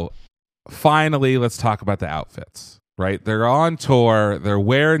 So, finally, let's talk about the outfits. Right? They're on tour, they're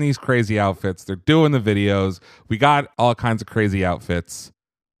wearing these crazy outfits, they're doing the videos. We got all kinds of crazy outfits.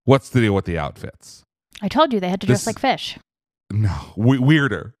 What's the deal with the outfits? I told you they had to dress This- like fish. No,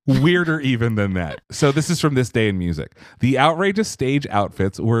 weirder even than that. So this is from This Day in Music. The outrageous stage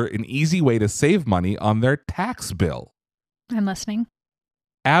outfits were an easy way to save money on their tax bill. I'm listening.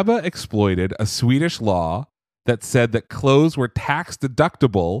 ABBA exploited a Swedish law that said that clothes were tax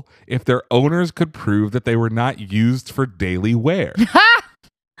deductible if their owners could prove that they were not used for daily wear.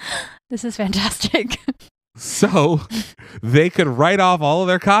 This is fantastic. So they could write off all of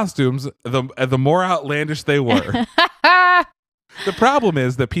their costumes the more outlandish they were. The problem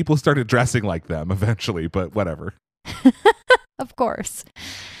is that people started dressing like them eventually, but whatever. Of course.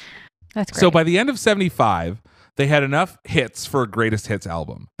 That's great. So by the end of 75, they had enough hits for a greatest hits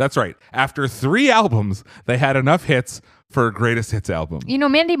album. That's right. After 3 albums, they had enough hits for a greatest hits album.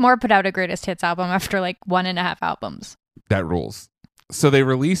 Mandy Moore put out a greatest hits album after like 1.5 albums. That rules. So they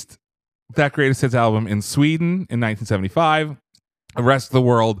released that greatest hits album in Sweden in 1975, the rest of the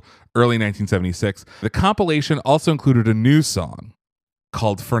world early 1976. The compilation also included a new song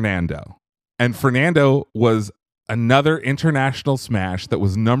called Fernando. And Fernando was another international smash that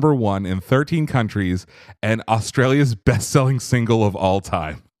was number 1 in 13 countries and Australia's best-selling single of all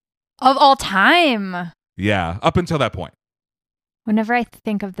time. Of all time. Yeah, up until that point. Whenever I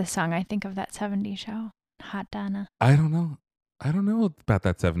think of this song, I think of that 70s show, Hot Donna. I don't know about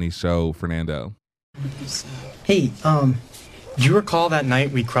that 70s show, Fernando. Hey, do you recall that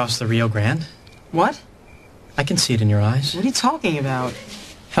night we crossed the Rio Grande? What? I can see it in your eyes. What are you talking about?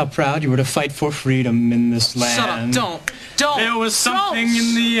 How proud you were to fight for freedom in this land. Shut up, don't. There was something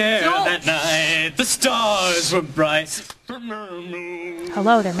in the air that night. The stars were bright.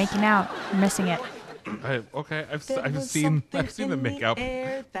 Hello, they're making out. I'm missing it. I've seen them make out.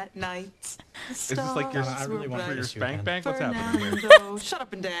 That night. Is this like your, I really want for to your see you spank again. bank? What's happening here? Fernando, shut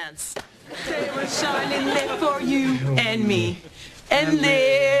up and dance. They were shining there for you and me and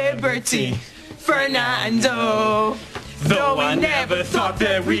liberty. Fernando, though I never thought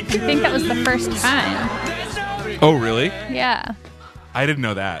that we could. I think that was the first time. Oh, really? Yeah. I didn't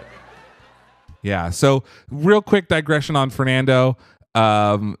know that. Yeah. So, real quick digression on Fernando.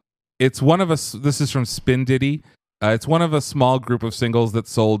 It's one of us. This is from Spin Diddy. It's one of a small group of singles that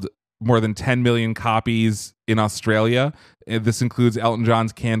sold more than 10 million copies in Australia. This includes Elton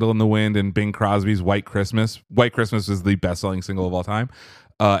John's Candle in the Wind and Bing Crosby's White Christmas. White Christmas is the best-selling single of all time,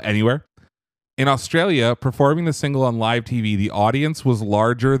 anywhere. In Australia, performing the single on live TV, the audience was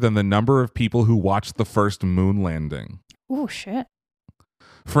larger than the number of people who watched the first moon landing. Oh, shit.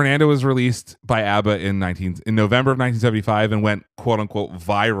 Fernando was released by ABBA in November of 1975 and went quote-unquote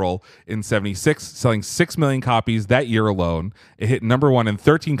viral in 76, selling 6 million copies that year alone. It hit number 1 in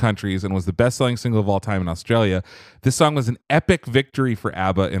 13 countries and was the best-selling single of all time in Australia. This song was an epic victory for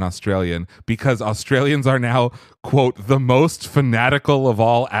ABBA in Australian because Australians are now, quote, the most fanatical of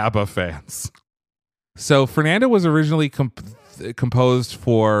all ABBA fans. So Fernando was originally composed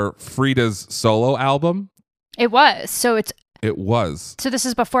for Frida's solo album. It was. It was. So this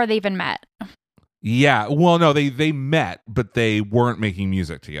is before they even met. Yeah. Well, no, they met, but they weren't making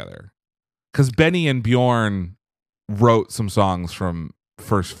music together. Because Benny and Bjorn wrote some songs from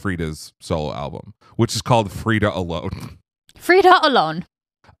first Frida's solo album, which is called Frida Alone. Frida Alone.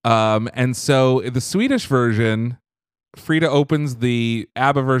 And so the Swedish version, Frida opens the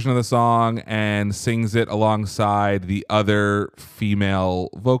ABBA version of the song and sings it alongside the other female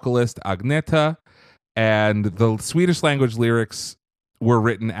vocalist, Agneta. And the Swedish language lyrics were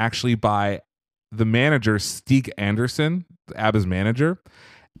written actually by the manager, Stig Anderson, ABBA's manager.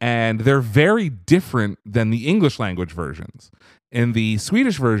 And they're very different than the English language versions. In the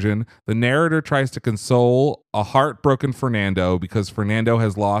Swedish version, the narrator tries to console a heartbroken Fernando because Fernando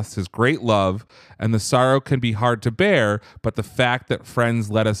has lost his great love, and the sorrow can be hard to bear, but the fact that friends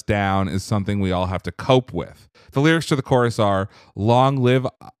let us down is something we all have to cope with. The lyrics to the chorus are, "Long live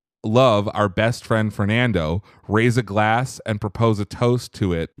love our best friend Fernando, raise a glass and propose a toast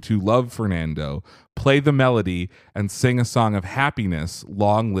to it to love Fernando, play the melody and sing a song of happiness,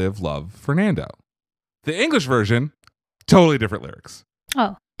 long live love Fernando." The English version, totally different lyrics.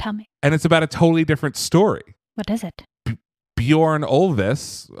 Oh, tell me. And it's about a totally different story. What is it? Bjorn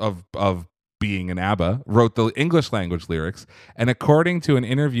Ulvaeus of being an ABBA wrote the English language lyrics, and according to an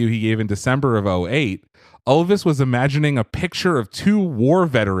interview he gave in December of 2008, Ulvaeus was imagining a picture of 2 war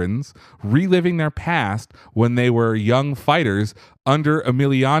veterans reliving their past when they were young fighters under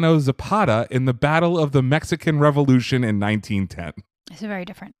Emiliano Zapata in the Battle of the Mexican Revolution in 1910. It's very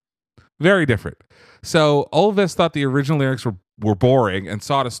different. Very different. So Ulvaeus thought the original lyrics were boring and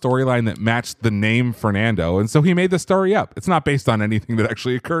sought a storyline that matched the name Fernando, and so he made the story up. It's not based on anything that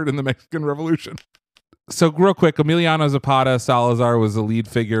actually occurred in the Mexican Revolution. So real quick, Emiliano Zapata Salazar was the lead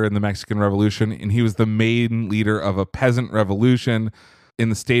figure in the Mexican Revolution, and he was the main leader of a peasant revolution in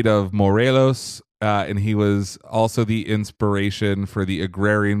the state of Morelos, and he was also the inspiration for the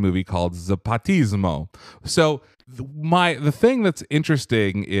agrarian movie called Zapatismo. So the thing that's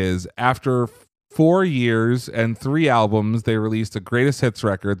interesting is after 4 years and 3 albums, they released a greatest hits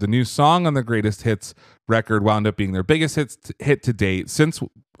record. The new song on the greatest hits record wound up being their biggest hit to date, since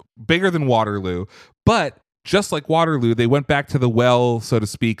bigger than Waterloo. But just like Waterloo, they went back to the well, so to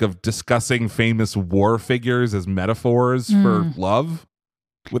speak, of discussing famous war figures as metaphors for love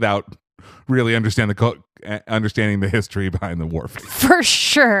without really understanding the history behind the war figure. For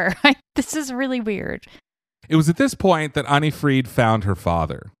sure. This is really weird. It was at this point that Annie Fried found her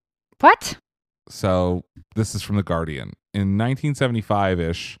father. What? So this is from The Guardian. In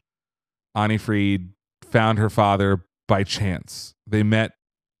 1975-ish, Annie Fried found her father by chance. They met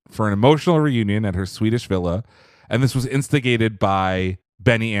for an emotional reunion at her Swedish villa, and this was instigated by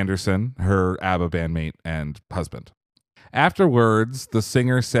Benny Andersson, her ABBA bandmate and husband. Afterwards, the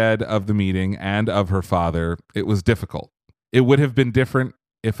singer said of the meeting and of her father, "It was difficult. It would have been different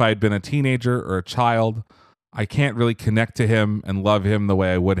if I'd been a teenager or a child. I can't really connect to him and love him the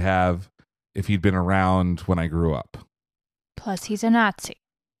way I would have if he'd been around when I grew up. Plus, he's a Nazi.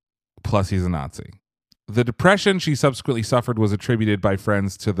 The depression she subsequently suffered was attributed by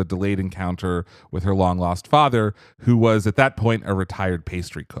friends to the delayed encounter with her long-lost father, who was at that point a retired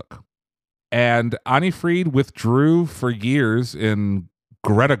pastry cook. And Annie Fried withdrew for years in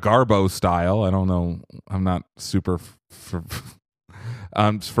Greta Garbo style. I don't know. I'm not super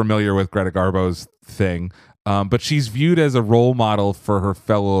familiar with Greta Garbo's thing. But she's viewed as a role model for her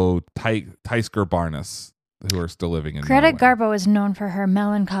fellow Teisker Barnes, who are still living in Greta Norway. Garbo is known for her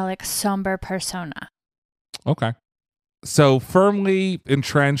melancholic, somber persona. Okay. So firmly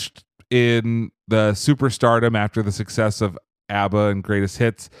entrenched in the superstardom after the success of ABBA and Greatest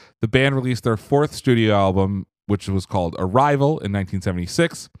Hits, the band released their 4th studio album, which was called Arrival in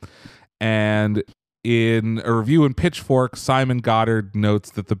 1976. And in a review in Pitchfork, Simon Goddard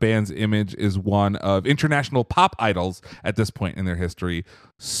notes that the band's image is one of international pop idols at this point in their history,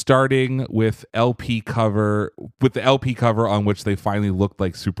 starting with the LP cover on which they finally looked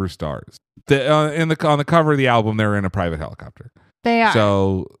like superstars. On the cover of the album, they're in a private helicopter. They are.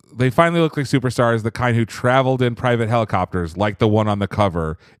 So they finally look like superstars, the kind who traveled in private helicopters like the one on the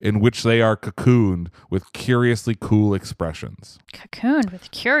cover, in which they are cocooned with curiously cool expressions. Cocooned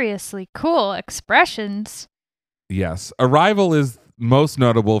with curiously cool expressions. Yes. Arrival is most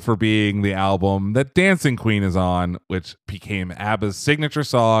notable for being the album that Dancing Queen is on, which became ABBA's signature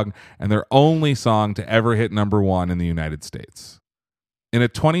song and their only song to ever hit #1 in the United States. In a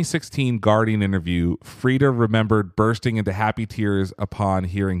 2016 Guardian interview, Frida remembered bursting into happy tears upon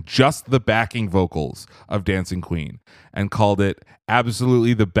hearing just the backing vocals of Dancing Queen and called it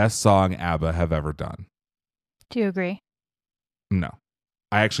absolutely the best song ABBA have ever done. Do you agree? No.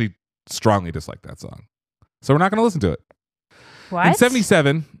 I actually strongly dislike that song. So we're not going to listen to it. What? In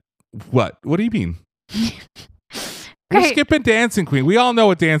 77, what? What do you mean? We're Great. skipping Dancing Queen. We all know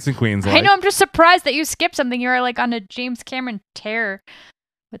what Dancing Queen's like. I know, I'm just surprised that you skipped something. You're like on a James Cameron tear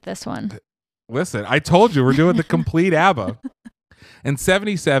with this one. Listen, I told you we're doing the complete ABBA. In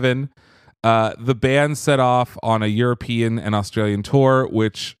 77, the band set off on a European and Australian tour,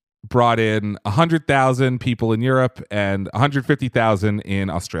 which brought in 100,000 people in Europe and 150,000 in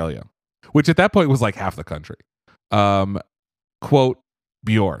Australia, which at that point was like half the country. Quote,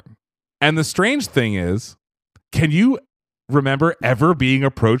 Bjorn. And the strange thing is, can you remember ever being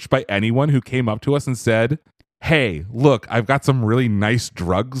approached by anyone who came up to us and said, hey, look, I've got some really nice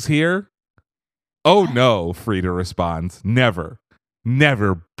drugs here? Oh no, Frida responds. Never.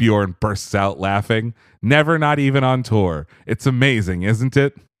 Never, Bjorn bursts out laughing. Never, not even on tour. It's amazing, isn't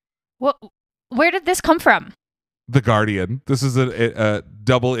it? What? Where did this come from? The Guardian. This is a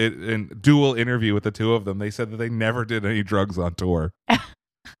dual interview with the two of them. They said that they never did any drugs on tour.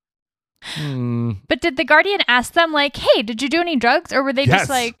 But did the Guardian ask them, like, hey, did you do any drugs? Or were they just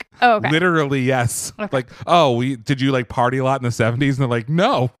like, oh, okay. Literally, yes. Okay. Like, oh, did you like party a lot in the 70s? And they're like,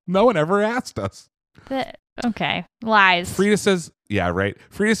 no one ever asked us. Okay. Lies. Frida says, yeah, right.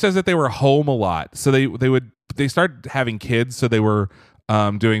 Frida says that they were home a lot. So they started having kids. So they were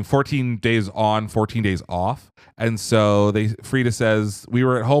doing 14 days on, 14 days off. And so Frida says, we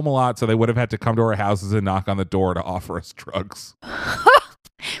were at home a lot. So they would have had to come to our houses and knock on the door to offer us drugs.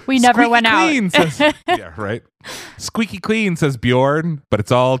 We never went clean, out. Says, yeah, right. Squeaky clean, says Bjorn, but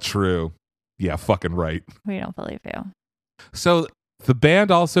it's all true. Yeah, fucking right. We don't believe you. So the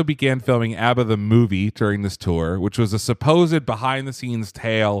band also began filming ABBA the movie during this tour, which was a supposed behind-the-scenes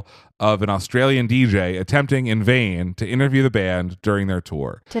tale of an Australian DJ attempting in vain to interview the band during their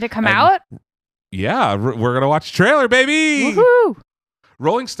tour. Did it come out? Yeah, we're going to watch the trailer, baby! Woohoo!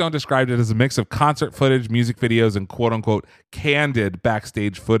 Rolling Stone described it as a mix of concert footage, music videos, and quote-unquote candid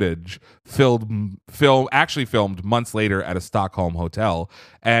backstage footage actually filmed months later at a Stockholm hotel,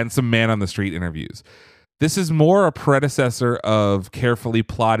 and some man-on-the-street interviews. This is more a predecessor of carefully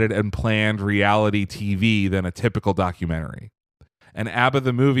plotted and planned reality TV than a typical documentary. And ABBA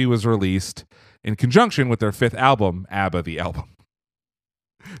the movie was released in conjunction with their 5th album, ABBA the Album.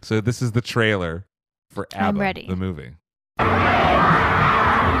 So this is the trailer for ABBA I'm ready. the movie. We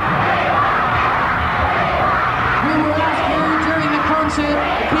will ask you during the concert,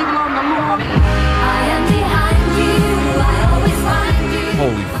 the people on the lawn. I am behind you, I always find you.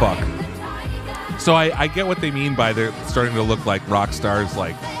 Holy fuck. So I get what they mean by they're starting to look like rock stars,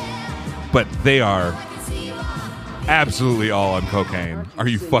 like, but they are absolutely all on cocaine. Are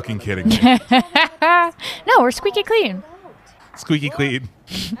you fucking kidding me? No, we're squeaky clean. Squeaky clean.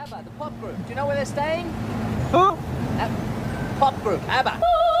 ABBA, the pop group. Do you know where they're staying? Who? Pop group, ABBA.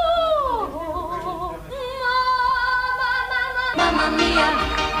 Mamma mia,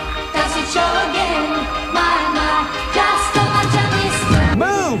 does it show again? My, just so much I miss.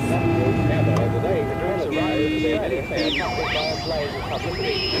 Move!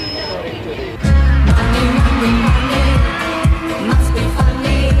 Must be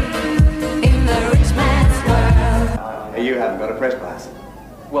funny in the rich man's world. You haven't got a press pass.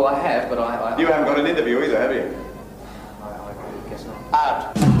 Well, I have, but I You haven't got an interview either, have you? I guess not.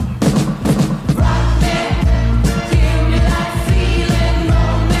 Out.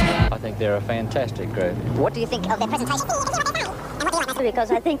 I think they're a fantastic group. What do you think of their presentation?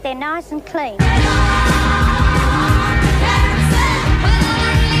 Because I think they're nice and clean.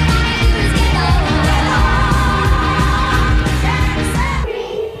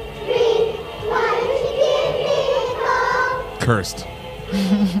 Cursed.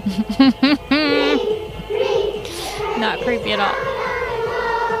 Not creepy at all.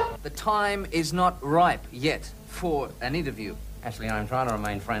 The time is not ripe yet for an interview. Actually, I'm trying to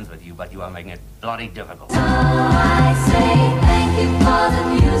remain friends with you, but you are making it bloody difficult. So I say thank you for the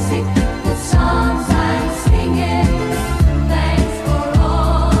music, the songs I'm singing. Thanks for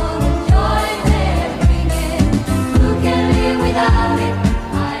all the joy they're bringing. Who can live without it?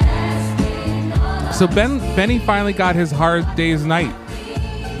 I So Benny finally got his Hard Day's Night,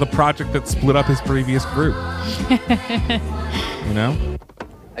 the project that split up his previous group. You know?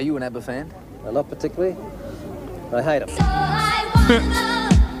 Are you an ABBA fan? Not particularly. I hate them.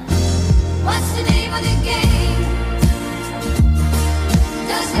 What's the name of the game?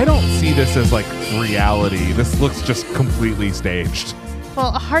 I don't see this as like reality. This looks just completely staged. Well,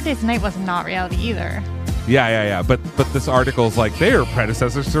 A Hard Day's Night was not reality either. Yeah. But this article's like they are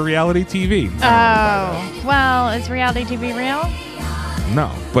predecessors to reality TV. Oh, well, is reality TV real?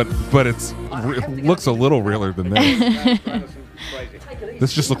 No, but it looks a little realer than this.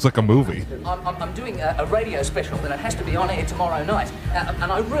 This just looks like a movie. I'm doing a radio special, and it has to be on air tomorrow night.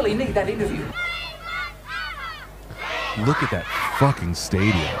 And I really need that interview. Look at that fucking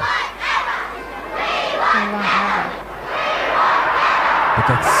stadium. But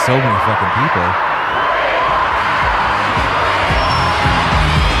that's so many fucking people.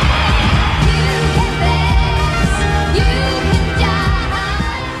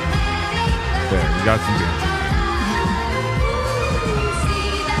 There, you got some dancing.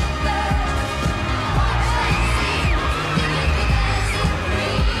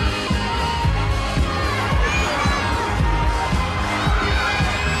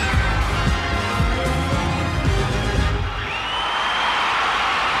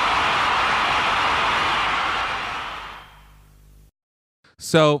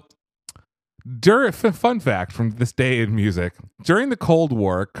 So, fun fact from this day in music. During the Cold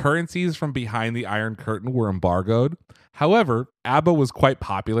War, currencies from behind the Iron Curtain were embargoed. However, ABBA was quite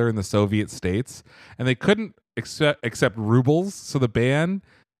popular in the Soviet states, and they couldn't accept rubles, so the band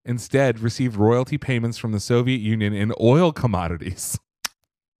instead received royalty payments from the Soviet Union in oil commodities.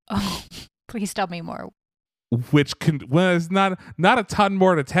 Oh, please tell me more. Which was not a ton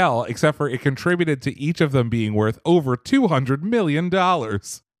more to tell, except for it contributed to each of them being worth over $200 million.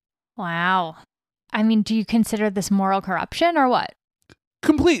 Wow. I mean, do you consider this moral corruption or what?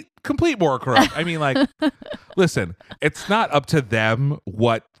 Complete moral corrupt. I mean, like, listen, it's not up to them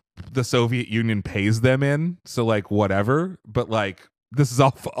what the Soviet Union pays them in, so like whatever. But like, this is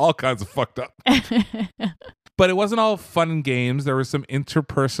all kinds of fucked up. But it wasn't all fun and games. There was some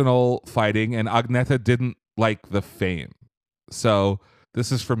interpersonal fighting, and Agneta didn't like the fame. So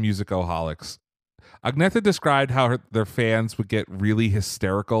this is from Musicoholics. Agneta described how their fans would get really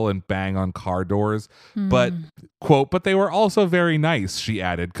hysterical and bang on car doors, but, quote, but they were also very nice, she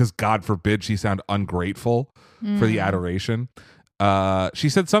added, because God forbid she sound ungrateful for the adoration. She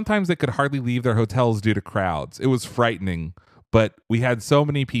said sometimes they could hardly leave their hotels due to crowds. It was frightening, but we had so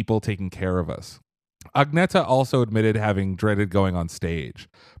many people taking care of us. Agneta also admitted having dreaded going on stage.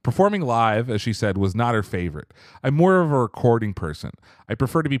 Performing live, as she said, was not her favorite. I'm more of a recording person. I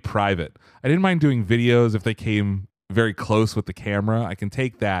prefer to be private. I didn't mind doing videos if they came very close with the camera. I can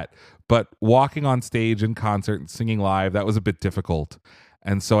take that. But walking on stage in concert and singing live, that was a bit difficult.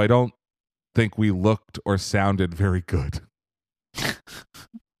 And so I don't think we looked or sounded very good.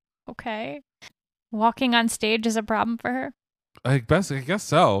 Okay. Walking on stage is a problem for her? I guess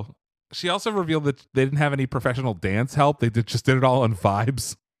so. She also revealed that they didn't have any professional dance help. They just did it all on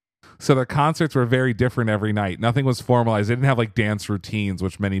vibes. So their concerts were very different every night. Nothing was formalized. They didn't have like dance routines,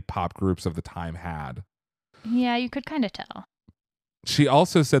 which many pop groups of the time had. Yeah, you could kind of tell. She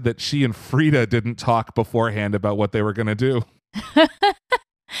also said that she and Frida didn't talk beforehand about what they were going to do.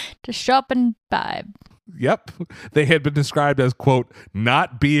 Just show up and vibe. Yep. They had been described as, quote,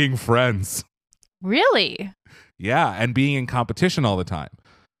 not being friends. Really? Yeah, and being in competition all the time.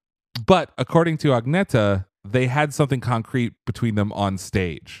 But according to Agneta, they had something concrete between them on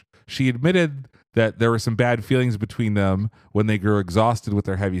stage. She admitted that there were some bad feelings between them when they grew exhausted with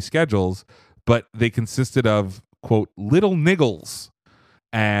their heavy schedules, but they consisted of, quote, little niggles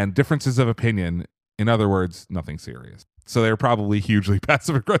and differences of opinion. In other words, nothing serious. So they were probably hugely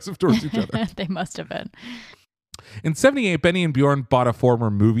passive-aggressive towards each other. They must have been. In 1978, Benny and Bjorn bought a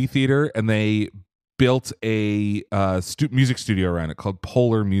former movie theater, and they built a music studio around it called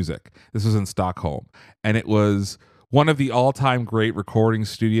Polar Music. This was in Stockholm, and it was one of the all-time great recording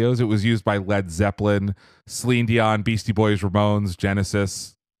studios. It was used by Led Zeppelin, Celine Dion, Beastie Boys, Ramones,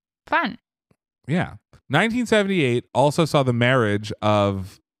 Genesis. Fun. Yeah. 1978 also saw the marriage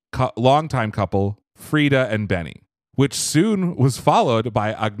of longtime couple Frida and Benny, which soon was followed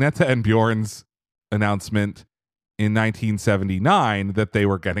by Agneta and Bjorn's announcement in 1979 that they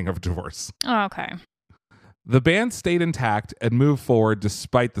were getting a divorce. Oh, okay. The band stayed intact and moved forward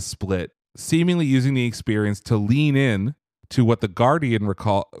despite the split, seemingly using the experience to lean in to what the Guardian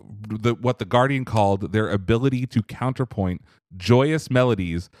called their ability to counterpoint joyous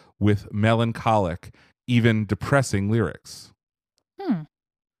melodies with melancholic, even depressing lyrics.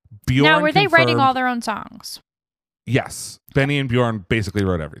 Bjorn Now, were they writing confirmed- all their own songs? Yes. Benny and Bjorn basically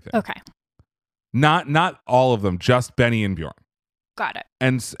wrote everything. Okay. Not all of them, just Benny and Bjorn. Got it.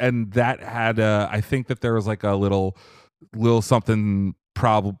 And that had I think that there was like a little something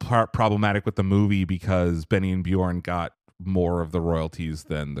problematic with the movie because Benny and Bjorn got more of the royalties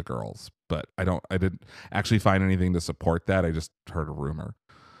than the girls, but I didn't actually find anything to support that. I just heard a rumor.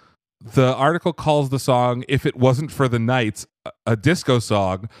 The article calls the song "If It Wasn't for the Nights" a disco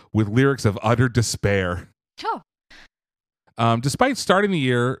song with lyrics of utter despair. Oh. Despite starting the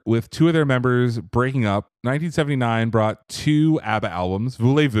year with two of their members breaking up, 1979 brought two ABBA albums,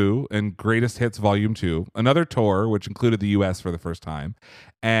 Voulez-Vous and Greatest Hits Volume 2, another tour, which included the US for the first time.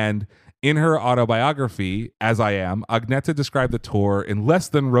 And in her autobiography, As I Am, Agneta described the tour in less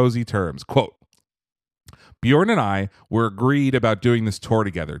than rosy terms. Quote, Bjorn and I were agreed about doing this tour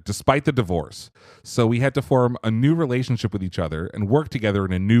together, despite the divorce. So we had to form a new relationship with each other and work together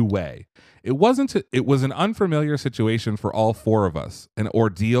in a new way. It was an unfamiliar situation for all four of us, an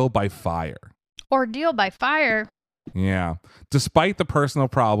ordeal by fire. Ordeal by fire. Yeah. Despite the personal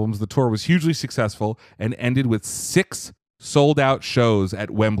problems, the tour was hugely successful and ended with 6 sold-out shows at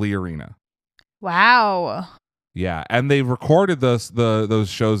Wembley Arena. Wow. Yeah, and they recorded those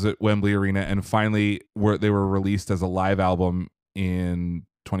shows at Wembley Arena, and finally they were released as a live album in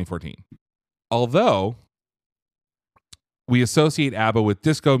 2014. Although we associate ABBA with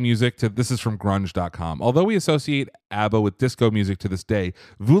disco music this is from grunge.com. Although we associate ABBA with disco music to this day,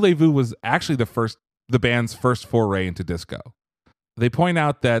 Voulez-Vous was actually the band's first foray into disco. They point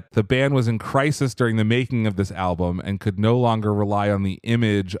out that the band was in crisis during the making of this album and could no longer rely on the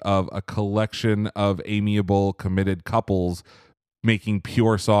image of a collection of amiable, committed couples making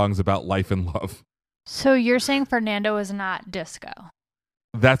pure songs about life and love. So you're saying Fernando is not disco?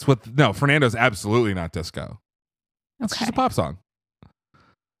 No, Fernando's absolutely not disco. It's just a pop song.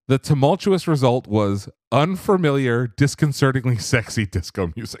 The tumultuous result was unfamiliar, disconcertingly sexy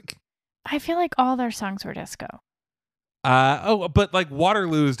disco music. I feel like all their songs were disco. But like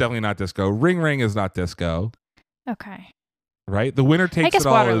Waterloo is definitely not disco. Ring Ring is not disco. Okay. Right? The Winner Takes I guess It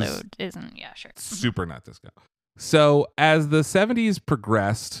All Waterloo isn't. Yeah, sure. Super not disco. So as the 70s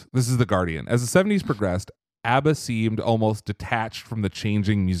progressed, this is The Guardian. As the 70s progressed, ABBA seemed almost detached from the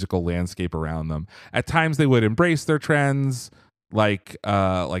changing musical landscape around them. At times they would embrace their trends, like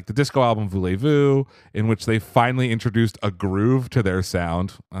the disco album Voulez-Vous, in which they finally introduced a groove to their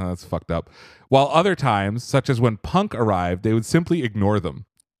sound. That's fucked up. While other times, such as when punk arrived, they would simply ignore them.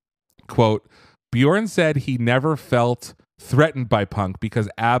 Quote, Bjorn said he never felt threatened by punk because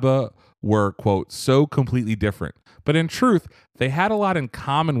ABBA were, quote, so completely different. But in truth, they had a lot in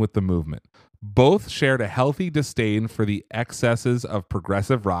common with the movement. Both shared a healthy disdain for the excesses of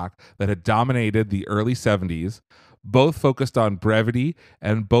progressive rock that had dominated the early 70s. Both focused on brevity,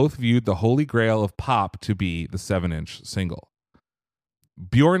 and both viewed the holy grail of pop to be the 7-inch single.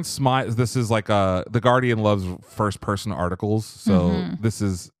 Bjorn smiles. This is like The Guardian loves first-person articles, so this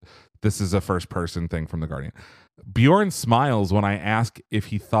is a first-person thing from The Guardian. Bjorn smiles when I ask if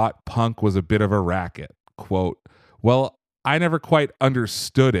he thought punk was a bit of a racket. Quote, well, I never quite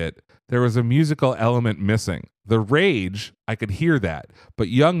understood it. There was a musical element missing. The rage, I could hear that, but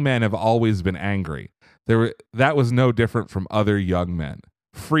young men have always been angry. That was no different from other young men.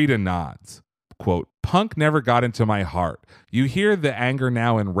 Frida nods. Quote, punk never got into my heart. You hear the anger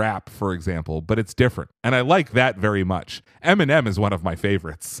now in rap, for example, but it's different. And I like that very much. Eminem is one of my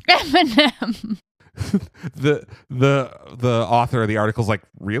favorites. Eminem. The author of the article is like,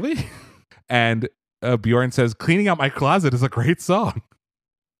 really? And Bjorn says, cleaning out my closet is a great song.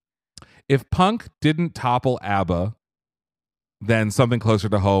 If punk didn't topple ABBA, then something closer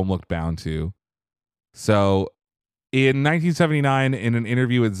to home looked bound to. So in 1979, in an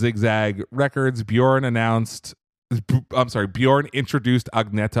interview with Zigzag Records, Bjorn introduced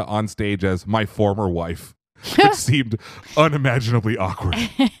Agneta on stage as my former wife, which seemed unimaginably awkward.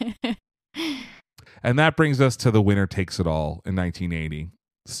 And that brings us to The Winner Takes It All in 1980.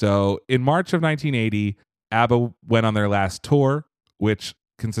 So in March of 1980, ABBA went on their last tour, which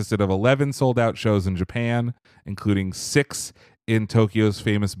consisted of 11 sold-out shows in Japan, including 6 in Tokyo's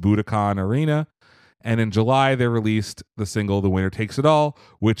famous Budokan Arena. And in July, they released the single The Winner Takes It All,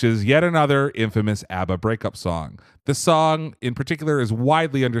 which is yet another infamous ABBA breakup song. The song, in particular, is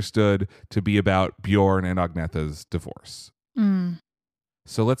widely understood to be about Bjorn and Agneta's divorce.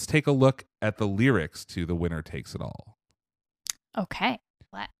 So let's take a look at the lyrics to The Winner Takes It All. Okay,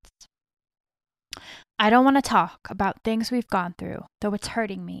 let's. I don't want to talk about things we've gone through, though it's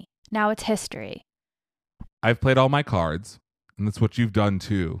hurting me. Now it's history. I've played all my cards, and that's what you've done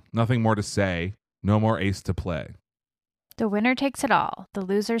too. Nothing more to say. No more ace to play. The winner takes it all, the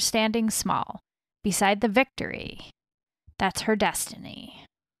loser standing small, beside the victory. That's her destiny.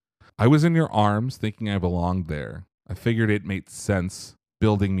 I was in your arms thinking I belonged there. I figured it made sense,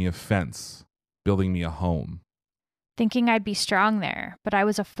 building me a fence, building me a home. Thinking I'd be strong there, but I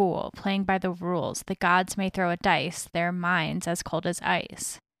was a fool, playing by the rules. The gods may throw a dice, their minds as cold as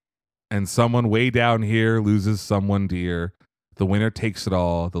ice. And someone way down here loses someone dear. The winner takes it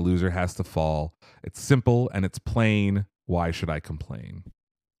all, the loser has to fall. It's simple and it's plain. Why should I complain?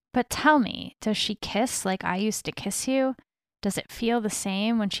 But tell me, does she kiss like I used to kiss you? Does it feel the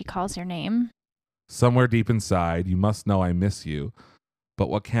same when she calls your name? Somewhere deep inside, you must know I miss you. But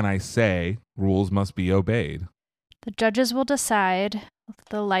what can I say? Rules must be obeyed. The judges will decide.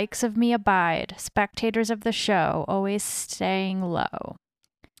 The likes of me abide. Spectators of the show, always staying low.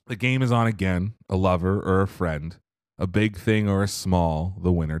 The game is on again. A lover or a friend. A big thing or a small,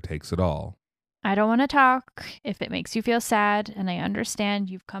 the winner takes it all. I don't want to talk if it makes you feel sad, and I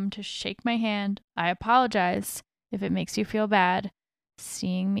understand you've come to shake my hand. I apologize if it makes you feel bad.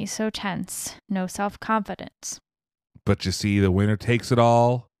 Seeing me so tense, no self-confidence. But you see, the winner takes it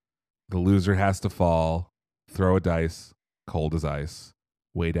all. The loser has to fall. Throw a dice, cold as ice.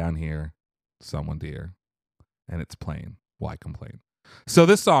 Way down here, someone dear. And it's plain. Why complain? So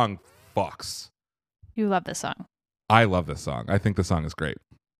this song fucks. You love this song. I love this song. I think the song is great.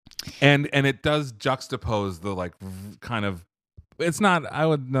 And it does juxtapose the like kind of, it's not, I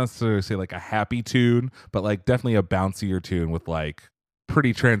would necessarily say like a happy tune, but like definitely a bouncier tune with like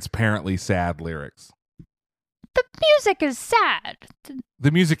pretty transparently sad lyrics. The music is sad. The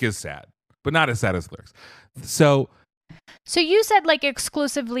music is sad, but not as sad as lyrics. So you said like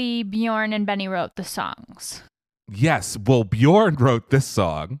exclusively Bjorn and Benny wrote the songs. yes, well, Bjorn wrote this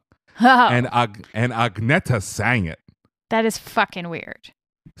song and Agneta sang it. That is fucking weird.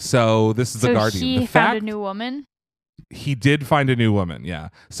 So this is the Guardian. He found a new woman? He did find a new woman, yeah.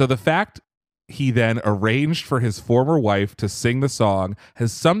 So the fact he then arranged for his former wife to sing the song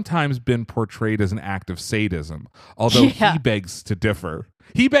has sometimes been portrayed as an act of sadism, although he begs to differ.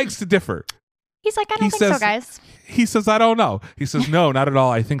 He begs to differ. He's like, I don't think so, guys. He says, I don't know. He says, no, not at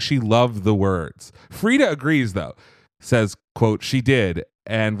all. I think she loved the words. Frida agrees, though. Says, quote, she did.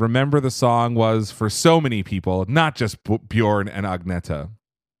 And remember, the song was for so many people, not just Bjorn and Agneta.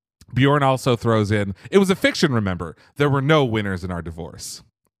 Bjorn also throws in, it was a fiction, remember. There were no winners in our divorce.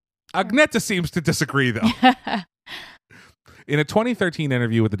 Agneta seems to disagree, though. In a 2013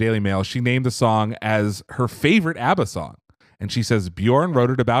 interview with the Daily Mail, she named the song as her favorite ABBA song. And she says, Bjorn wrote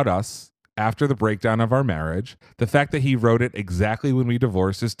it about us after the breakdown of our marriage. The fact that he wrote it exactly when we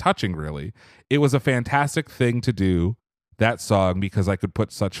divorced is touching, really. It was a fantastic thing to do, that song, because I could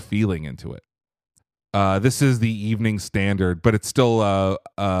put such feeling into it. This is the Evening Standard, but it's still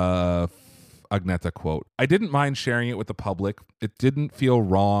Agneta quote. I didn't mind sharing it with the public. It didn't feel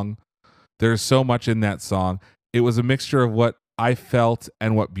wrong. There's so much in that song. It was a mixture of what I felt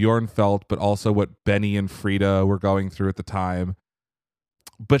and what Bjorn felt, but also what Benny and Frida were going through at the time.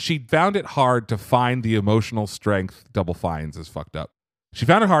 But she found it hard to find the emotional strength. Double Fines is fucked up. She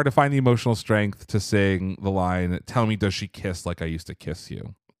found it hard to find the emotional strength to sing the line, tell me, does she kiss like I used to kiss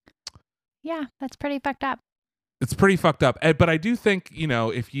you? Yeah, that's pretty fucked up. It's pretty fucked up. But I do think, you know,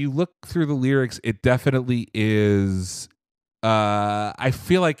 if you look through the lyrics, it definitely is. I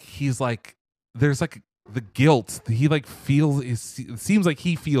feel like he's like, there's like the guilt. He like feels, it seems like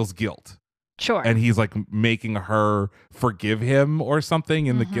he feels guilt. Sure. And he's like making her forgive him or something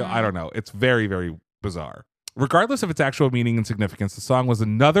in the guilt. I don't know. It's very, very bizarre. Regardless of its actual meaning and significance, the song was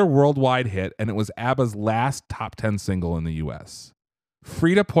another worldwide hit, and it was ABBA's last top 10 single in the US.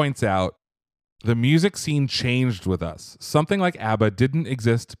 Frida points out, the music scene changed with us. Something like ABBA didn't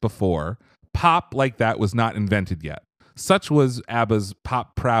exist before. Pop like that was not invented yet. Such was ABBA's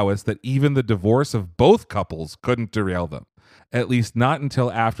pop prowess that even the divorce of both couples couldn't derail them. At least not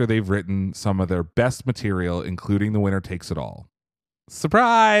until after they've written some of their best material, including The Winner Takes It All.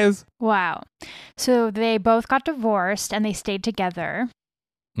 Surprise! Wow. So they both got divorced and they stayed together.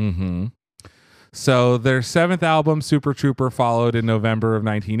 Mm-hmm. So their seventh album, Super Trooper, followed in November of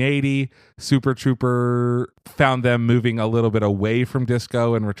 1980. Super Trooper found them moving a little bit away from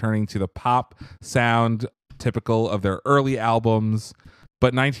disco and returning to the pop sound typical of their early albums.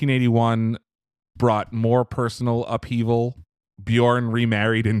 But 1981 brought more personal upheaval. Bjorn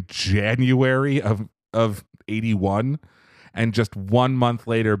remarried in January of 81. And just 1 month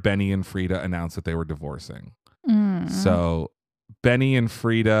later, Benny and Frida announced that they were divorcing. So Benny and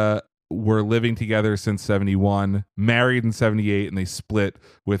Frida were living together since 71, married in 78, and they split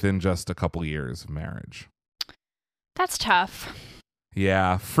within just a couple years of marriage. That's tough.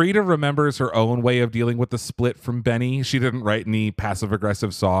 Yeah, Frida remembers her own way of dealing with the split from Benny. She didn't write any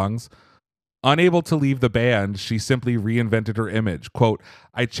passive-aggressive songs. Unable to leave the band, she simply reinvented her image. Quote,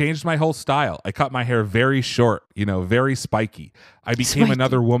 I changed my whole style. I cut my hair very short, very spiky. I became Spiky.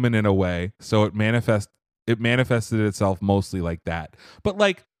 another woman in a way, so it manifested itself mostly like that. But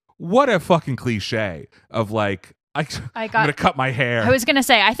like, what a fucking cliche of like, I'm going to cut my hair. I was going to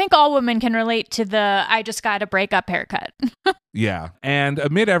say, I think all women can relate to the I just got a breakup haircut. Yeah. And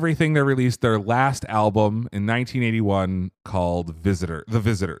amid everything, they released their last album in 1981 called The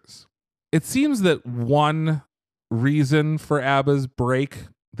Visitors. It seems that one reason for ABBA's break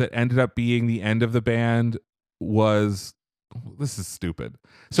that ended up being the end of the band was, this is stupid.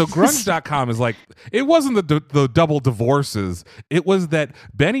 So grunge.com is like, it wasn't the double divorces. It was that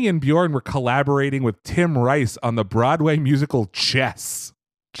Benny and Bjorn were collaborating with Tim Rice on the Broadway musical Chess.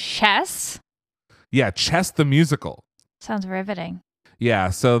 Chess? Yeah, Chess the musical. Sounds riveting. Yeah,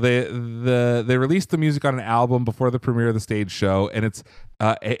 so they released the music on an album before the premiere of the stage show, and it's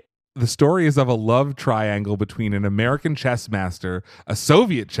the story is of a love triangle between an American chess master, a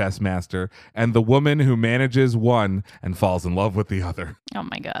Soviet chess master, and the woman who manages one and falls in love with the other. Oh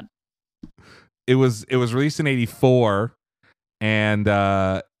my God. It was released in 1984, and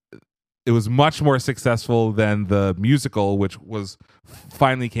it was much more successful than the musical, which was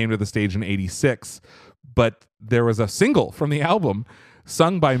finally came to the stage in 1986. But there was a single from the album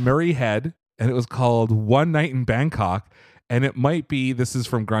sung by Murray Head, and it was called One Night in Bangkok. And it might be, this is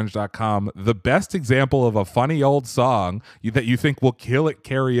from grunge.com, the best example of a funny old song that you think will kill at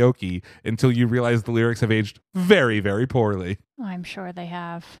karaoke until you realize the lyrics have aged very, very poorly. I'm sure they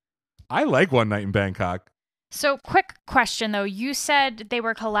have. I like One Night in Bangkok. So quick question though. You said they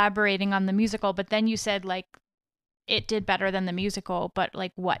were collaborating on the musical, but then you said like it did better than the musical, but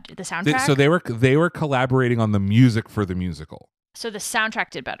like what? The soundtrack? So they were collaborating on the music for the musical. So the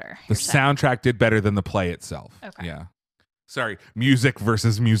soundtrack did better. The soundtrack did better than the play itself. Okay. Yeah. Sorry, music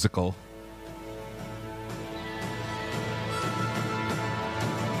versus musical.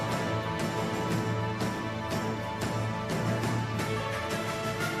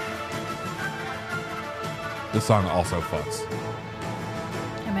 This song also fucks.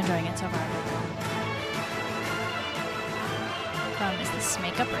 I'm enjoying it so far. Is this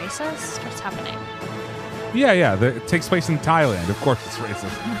makeup racist? What's happening? Yeah. It takes place in Thailand. Of course it's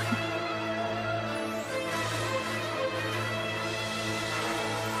racist.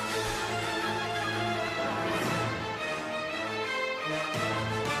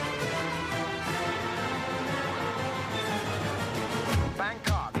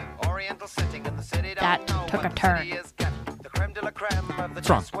 That took a turn. What's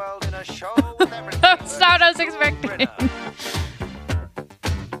wrong? That's not what I was expecting.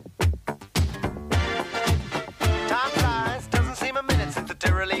 Time flies, doesn't seem a minute since the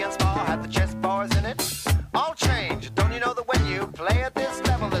Tyrolean Spa had the chess bars in it. All change, don't you know that when you play at this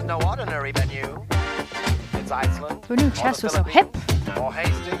level, there's no ordinary venue? It's Iceland. Who knew chess was so hip? Or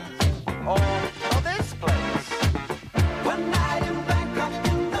Hastings, or this place.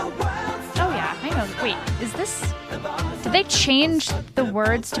 Oh yeah, I know. Wait, is this? Did they change the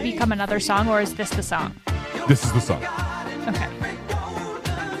words to become another song, or is this the song? This is the song. Okay.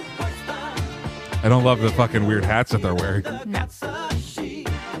 I don't love the fucking weird hats that they're wearing. No. This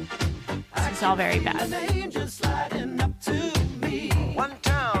is all very bad. One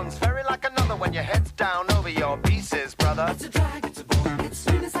town's very like another when your head's down over your pieces, brother. What do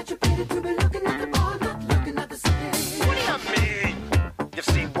you mean? You've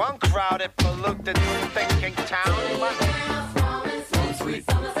seen one crowded, polluted, thinking town.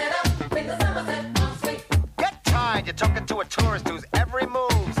 Get tired, you're talking to a tourist whose every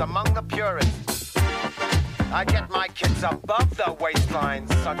move's among the purists. I get my kicks above the waistline,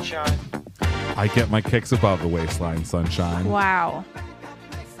 sunshine. I get my kicks above the waistline, sunshine. Wow.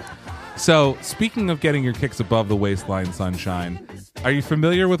 So, speaking of getting your kicks above the waistline, sunshine, are you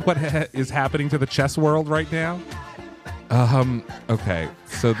familiar with what is happening to the chess world right now? Okay.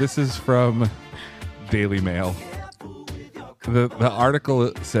 So this is from Daily Mail. The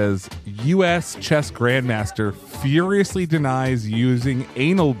article says, U.S. chess grandmaster furiously denies using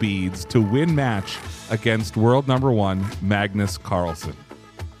anal beads to win match against world number 1 Magnus Carlsen.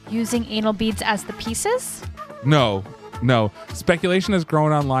 Using anal beads as the pieces? No. Speculation has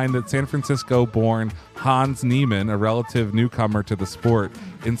grown online that San Francisco-born Hans Niemann, a relative newcomer to the sport,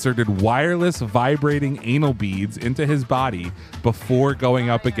 inserted wireless vibrating anal beads into his body before going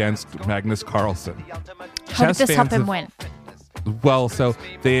up against Magnus Carlsen. How did this help him win? Well, so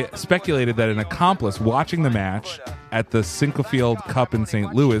they speculated that an accomplice watching the match at the Sinquefield Cup in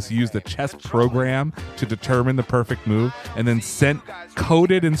St. Louis used a chess program to determine the perfect move and then sent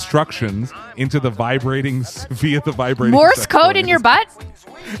coded instructions into the vibrating via the vibrating Morse sex code toy in your butt?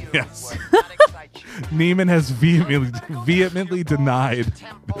 Yes. Neiman has vehemently denied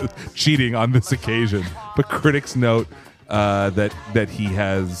cheating on this occasion, but critics note that he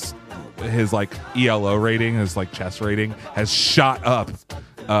has his like ELO rating, his like chess rating, has shot up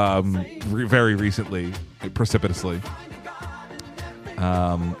very recently, precipitously.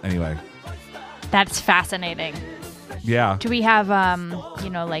 Anyway, That's fascinating. yeah. Do we have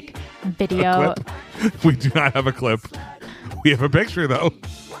like video? A clip? We do not have a clip. We have a picture though.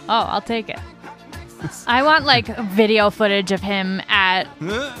 Oh, I'll take it. I want like video footage of him at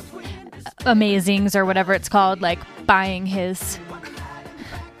Amazings or whatever it's called, like buying his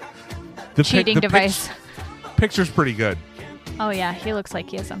cheating device. Picture's pretty good. Oh yeah, he looks like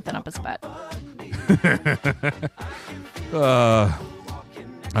he has something up his butt.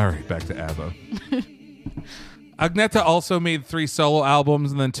 All right, back to ABBA. Agneta also made 3 solo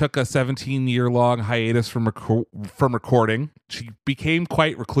albums and then took a 17-year-long hiatus from recording. She became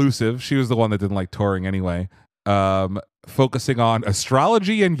quite reclusive. She was the one that didn't like touring anyway, focusing on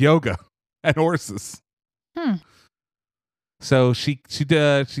astrology and yoga and horses. So she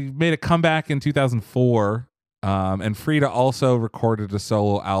made a comeback in 2004, and Frida also recorded a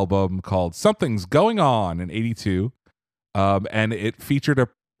solo album called Something's Going On in '82, and it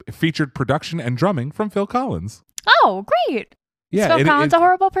featured production and drumming from Phil Collins. Oh, great! Yeah, is Phil Collins a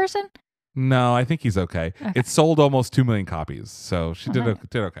horrible person? No, I think he's okay. It sold almost 2 million copies, so she did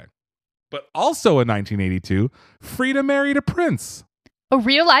okay. But also in 1982, Frida married a prince. A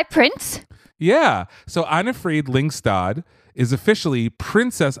real life prince? Yeah. So Annefried Lyngstad is officially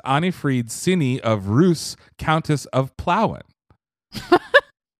Princess Annefried Sinni of Rus, Countess of Plauen.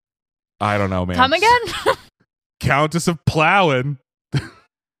 I don't know, man. Come again? Countess of Plauen.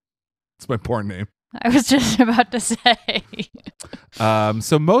 It's my porn name. I was just about to say.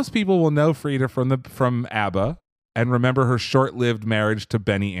 So most people will know Frida from ABBA and remember her short-lived marriage to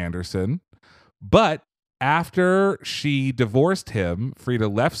Benny Andersson. But after she divorced him, Frida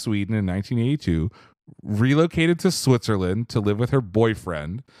left Sweden in 1982, relocated to Switzerland to live with her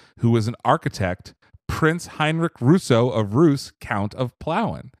boyfriend, who was an architect, Prince Heinrich Russo of Rus, Count of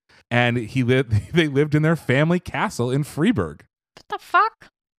Plauen. And they lived in their family castle in Freiburg. What the fuck?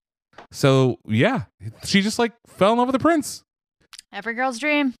 So, yeah, she just like fell in love with the prince. Every girl's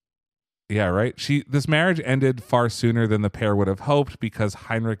dream. Yeah, right. This marriage ended far sooner than the pair would have hoped because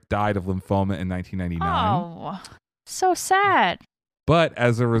Heinrich died of lymphoma in 1999. Oh, so sad. But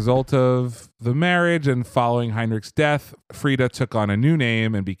as a result of the marriage and following Heinrich's death, Frida took on a new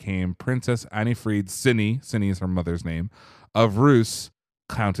name and became Princess Annefried Sinni is her mother's name, of Rus,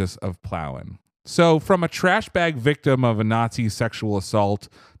 Countess of Plauen. So from a trash bag victim of a Nazi sexual assault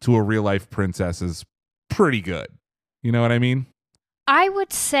to a real life princess is pretty good. You know what I mean? I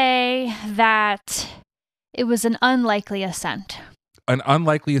would say that it was an unlikely ascent. An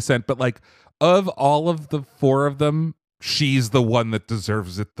unlikely ascent, but like of all of the 4 of them, she's the one that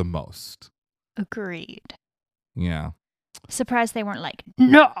deserves it the most. Agreed. Yeah. Surprised they weren't like,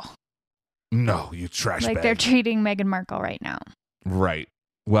 no, you trash like bag. they're treating Meghan Markle right now. Right.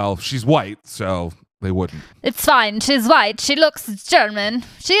 Well, she's white, so they wouldn't. It's fine. She's white. She looks German.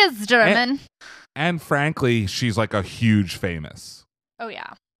 She is German. And frankly, she's like a huge famous. Oh,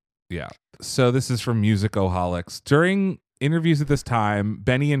 yeah. Yeah. So this is from Musicoholics. During interviews at this time,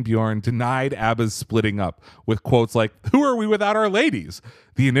 Benny and Bjorn denied ABBA's splitting up with quotes like, "Who are we without our ladies?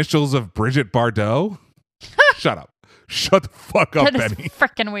 The initials of Brigitte Bardot?" Shut up. Shut the fuck up, That is Benny.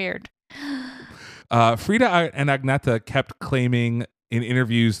 freaking weird. Frida and Agneta kept claiming in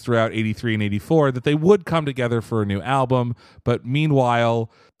interviews throughout 83 and 84 that they would come together for a new album. But meanwhile,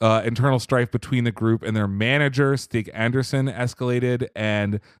 internal strife between the group and their manager, Stig Anderson, escalated,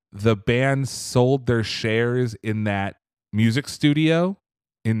 and the band sold their shares in that music studio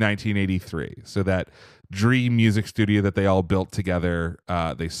in 1983. So that dream music studio that they all built together,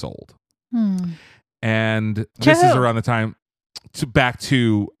 they sold. And this is around the time back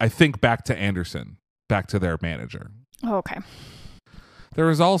to Anderson, back to their manager. Oh, okay. There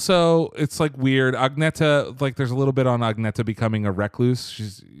was also, it's like weird, Agneta, like there's a little bit on Agneta becoming a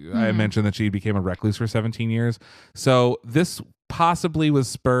recluse. I mentioned that she became a recluse for 17 years. So this possibly was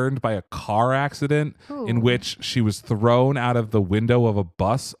spurned by a car accident in which she was thrown out of the window of a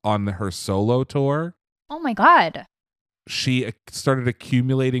bus on her solo tour. Oh my God. She started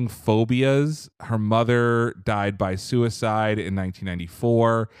accumulating phobias. Her mother died by suicide in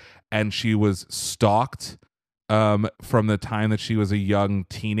 1994, and she was stalked from the time that she was a young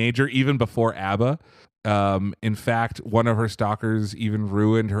teenager, even before ABBA. In fact, one of her stalkers even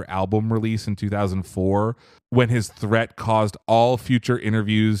ruined her album release in 2004 when his threat caused all future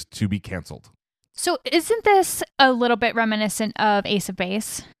interviews to be canceled. So isn't this a little bit reminiscent of Ace of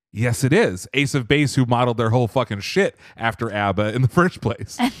Base? Yes, it is. Ace of Base, who modeled their whole fucking shit after ABBA in the first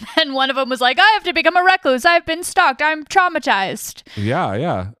place. And then one of them was like, I have to become a recluse. I've been stalked. I'm traumatized.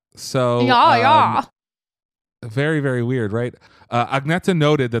 Yeah. So, Yeah. Very, very weird, right? Agneta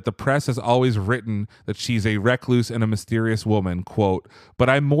noted that the press has always written that she's a recluse and a mysterious woman, quote, but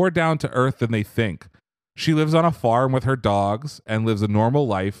I'm more down to earth than they think. She lives on a farm with her dogs and lives a normal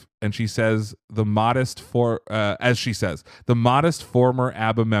life. And she says the modest former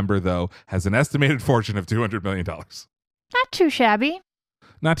ABBA member, though, has an estimated fortune of $200 million. Not too shabby.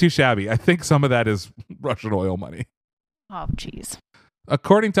 Not too shabby. I think some of that is Russian oil money. Oh, jeez.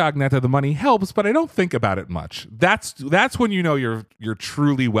 According to Agneta, the money helps, but I don't think about it much. That's when you know you're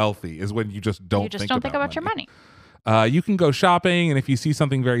truly wealthy, is when you just don't think about your money. You can go shopping, and if you see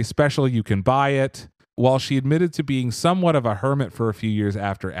something very special, you can buy it. While she admitted to being somewhat of a hermit for a few years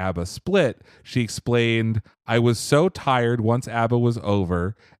after ABBA split, she explained, I was so tired once ABBA was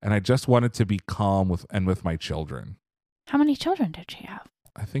over, and I just wanted to be calm with my children. How many children did she have?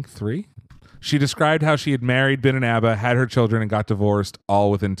 I think 3. She described how she had married, been in ABBA, had her children, and got divorced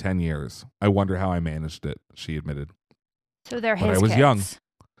all within 10 years. I wonder how I managed it, she admitted. So they're his kids. But I was kids. young.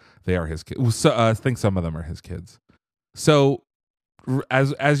 They are his kids. So, I think some of them are his kids. So,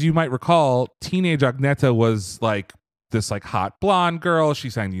 as you might recall, teenage Agneta was like this like hot blonde girl.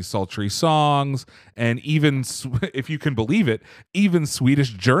 She sang these sultry songs, and even if you can believe it, even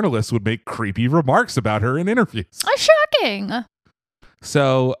Swedish journalists would make creepy remarks about her in interviews. Shocking.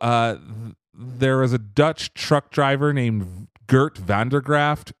 So there was a Dutch truck driver named Gert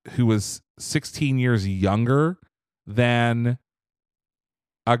Vandergraft who was 16 years younger than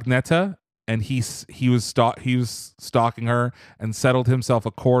Agneta. And he was stalking her and settled himself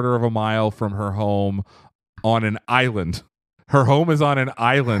a quarter of a mile from her home on an island. Her home is on an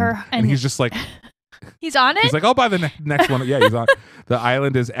island, and he's just like, he's on it. He's like, oh, by the next one, yeah, he's on. The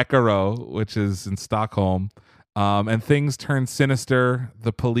island is Eckerö, which is in Stockholm, and things turned sinister.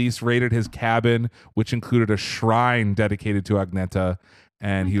 The police raided his cabin, which included a shrine dedicated to Agneta,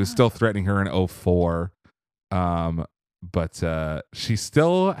 and he was still threatening her in 2004. But she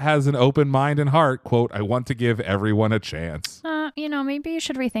still has an open mind and heart. Quote, I want to give everyone a chance. Maybe you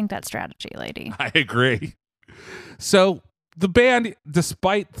should rethink that strategy, lady. I agree. So the band,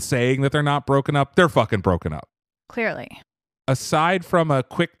 despite saying that they're not broken up, they're fucking broken up. Clearly. Aside from a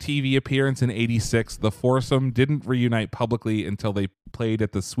quick TV appearance in 1986, the foursome didn't reunite publicly until they played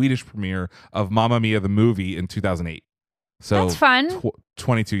at the Swedish premiere of Mamma Mia the movie in 2008. So that's fun.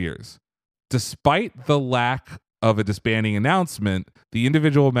 22 years. Despite the lack of a disbanding announcement, the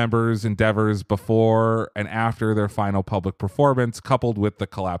individual members' endeavors before and after their final public performance, coupled with the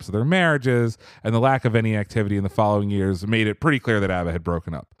collapse of their marriages and the lack of any activity in the following years, made it pretty clear that ABBA had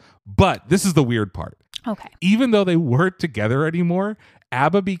broken up. But this is the weird part. Okay. Even though they weren't together anymore,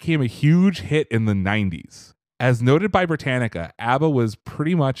 ABBA became a huge hit in the 90s. As noted by Britannica, ABBA was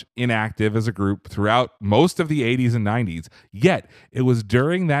pretty much inactive as a group throughout most of the 80s and 90s, yet it was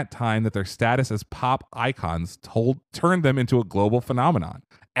during that time that their status as pop icons turned them into a global phenomenon.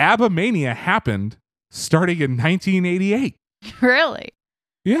 ABBA mania happened starting in 1988. Really?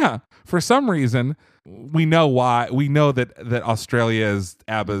 Yeah. For some reason, we know why. We know that Australia is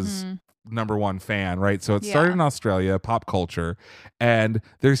ABBA's number one fan, right? So it started in Australia, pop culture, and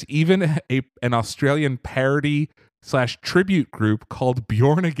there's even an Australian parody / tribute group called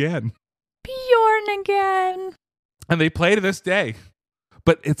Bjorn Again. Bjorn Again. And they play to this day.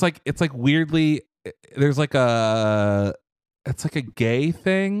 But it's like weirdly, there's like it's like a gay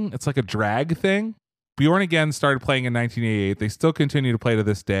thing. It's like a drag thing. Bjorn Again started playing in 1988. They still continue to play to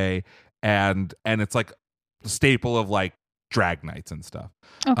this day, and it's like a staple of like drag nights and stuff.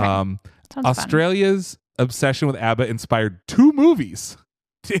 Okay. Australia's obsession with ABBA inspired 2 movies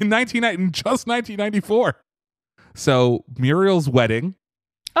in just 1994. So Muriel's Wedding.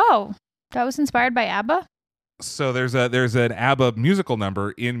 Oh, that was inspired by ABBA? So there's an ABBA musical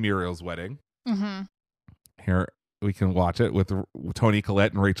number in Muriel's Wedding. Mm-hmm. Here we can watch it with Toni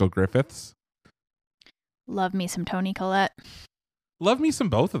Collette and Rachel Griffiths. Love me some Toni Collette. Love me some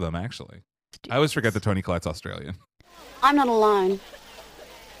both of them, actually. I always forget that Toni Collette's Australian. I'm not alone.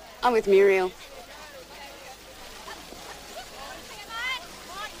 I'm with Muriel.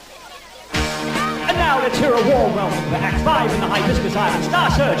 And now let's hear a warm welcome for Act 5 in the Hibiscus Island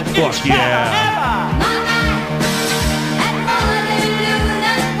Star Search. It's Fuck yeah. ABBA!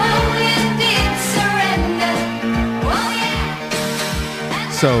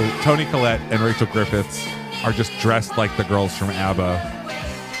 So Toni Collette and Rachel Griffiths are just dressed like the girls from ABBA.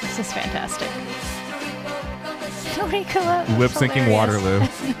 This is fantastic. Toni Collette. Lip syncing Waterloo.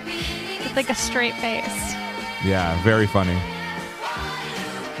 With like a straight face. Yeah, very funny.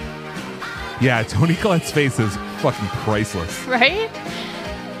 Yeah, Toni Collette's face is fucking priceless. Right?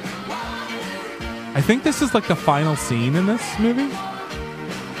 I think this is like the final scene in this movie.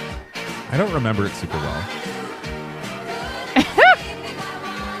 I don't remember it super well.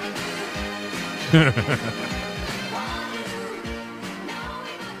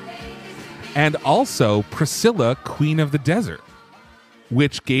 And also Priscilla, Queen of the Desert,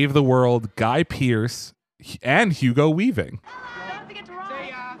 which gave the world Guy Pearce and Hugo Weaving.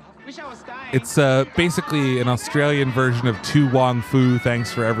 It's basically an Australian version of Tu Wong Fu,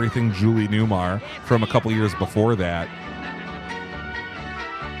 Thanks for Everything, Julie Newmar, from a couple years before that.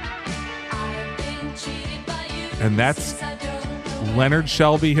 And that's Leonard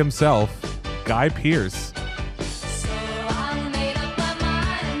Shelby himself, Guy Pearce.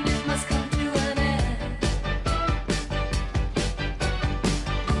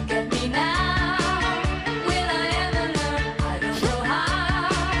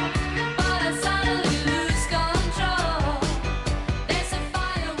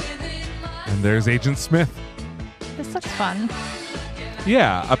 And there's Agent Smith. This looks fun.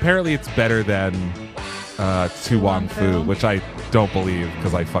 Yeah, apparently it's better than Tu Wong Fu, which I don't believe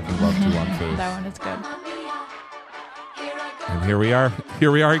because I fucking love Tu Wong Fu. That one is good. And here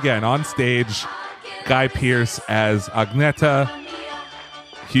we are again on stage. Guy Pearce as Agneta,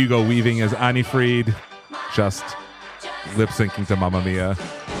 Hugo Weaving as Anifrid, just lip syncing to Mamma Mia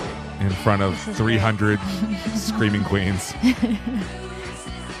in front of 300 screaming queens.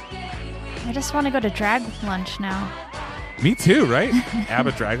 I just want to go to drag lunch now. Me too, right?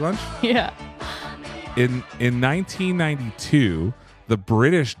 ABBA Drag Lunch? Yeah. In 1992, the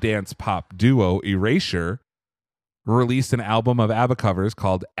British dance pop duo Erasure released an album of ABBA covers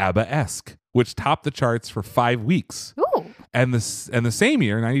called ABBA-esque, which topped the charts for 5 weeks. Ooh. And the same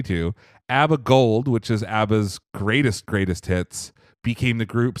year, 92, ABBA Gold, which is ABBA's greatest hits, became the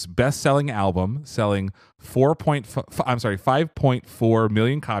group's best-selling album, selling 5.4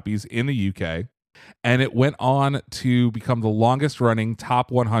 million copies in the UK. And it went on to become the longest-running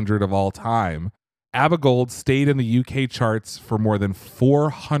top 100 of all time. ABBA Gold stayed in the UK charts for more than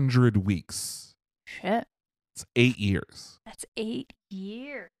 400 weeks. Shit. It's 8 years. That's 8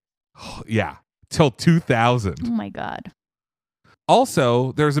 years. Yeah, till 2000. Oh my God.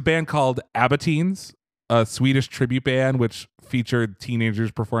 Also, there's a band called ABBA Teens, a Swedish tribute band which featured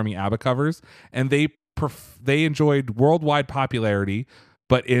teenagers performing ABBA covers, and they enjoyed worldwide popularity.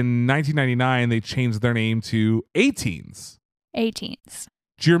 But in 1999, they changed their name to A-Teens. A-Teens.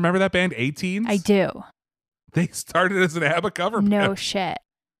 Do you remember that band, A-Teens? I do. They started as an ABBA cover band. No shit.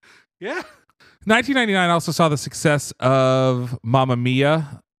 Yeah. 1999 also saw the success of Mamma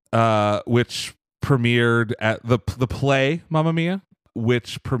Mia, which premiered at the play Mamma Mia,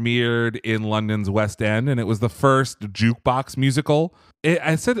 which premiered in London's West End, and it was the first jukebox musical.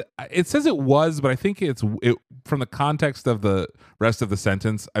 It says it was, but I think it from the context of the rest of the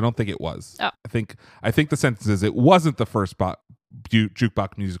sentence, I don't think it was. Oh. I think the sentence is it wasn't the first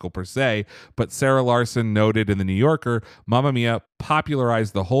jukebox musical per se, but Sarah Larson noted in the New Yorker, Mamma Mia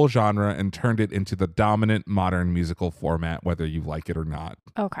popularized the whole genre and turned it into the dominant modern musical format, whether you like it or not.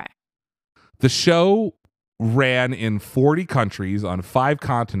 Okay. The show ran in 40 countries on 5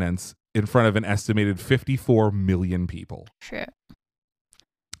 continents in front of an estimated 54 million people. Shit.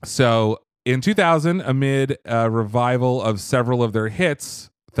 So in 2000, amid a revival of several of their hits,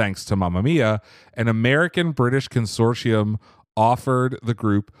 thanks to Mamma Mia, an American-British consortium offered the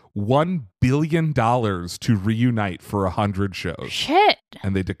group $1 billion to reunite for 100 shows. Shit.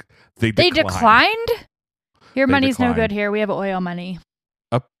 And they They declined? Your money's no good here. We have oil money.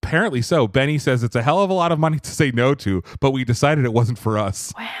 Apparently so. Benny says it's a hell of a lot of money to say no to, but we decided it wasn't for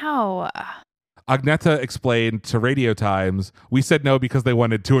us. Wow. Agneta explained to Radio Times, we said no because they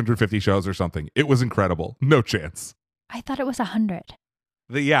wanted 250 shows or something. It was incredible. No chance. I thought it was 100.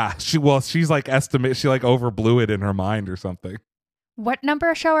 She's like she like overblew it in her mind or something. What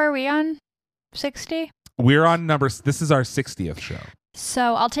number show are we on? 60? We're on this is our 60th show.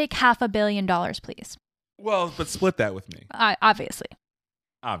 So I'll take $500 million, please. Well, but split that with me. Obviously.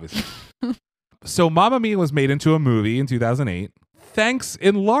 So Mamma Mia was made into a movie in 2008, thanks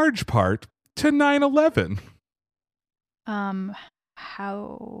in large part to 9/11.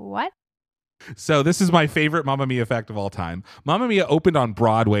 What? So this is my favorite Mamma Mia fact of all time. Mamma Mia opened on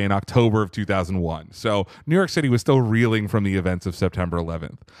Broadway in October of 2001. So New York City was still reeling from the events of September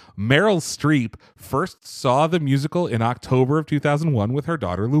 11th. Meryl Streep first saw the musical in October of 2001 with her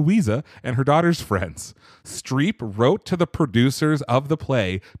daughter Louisa and her daughter's friends. Streep wrote to the producers of the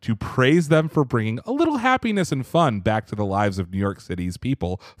play to praise them for bringing a little happiness and fun back to the lives of New York City's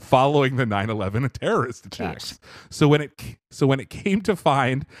people following the 9/11 terrorist attacks. So when it came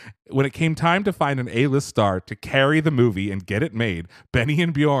time to find an A-list star to carry the movie and get it made, Benny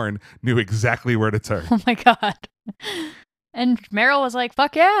and Bjorn knew exactly where to turn. Oh my God. And Meryl was like,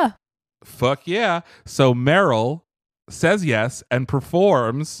 fuck yeah. Fuck yeah. So Meryl says yes and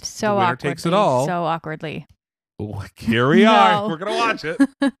performs So The Winner awkwardly. Takes It All. So awkwardly. Here we are. No. We're gonna watch it.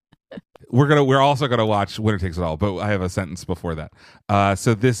 We're also gonna watch Winner Takes It All, but I have a sentence before that.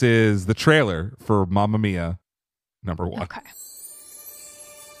 So this is the trailer for Mamma Mia #1. Okay.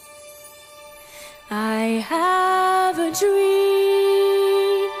 I have a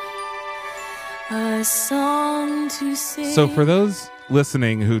dream, a song to sing. So for those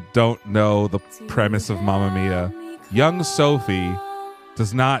listening who don't know the premise of Mamma Mia, young Sophie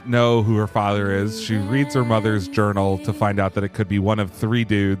does not know who her father is. She reads her mother's journal to find out that it could be one of 3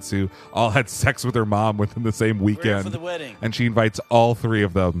 dudes who all had sex with her mom within the same weekend. for the wedding. And she invites all 3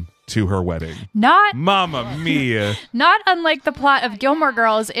 of them to her wedding. Not Mamma Mia. Not unlike the plot of Gilmore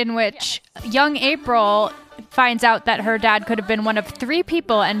Girls, in which young April finds out that her dad could have been one of 3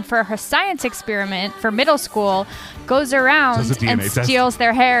 people, and for her science experiment for middle school, goes around Does a DNA and test. steals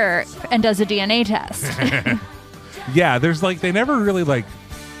their hair and does a DNA test. Yeah, there's they never really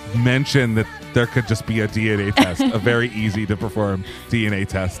mention that there could just be a DNA test, a very easy to perform DNA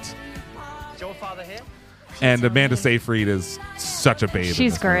test. Is your father here? And Amanda Seyfried is such a babe. in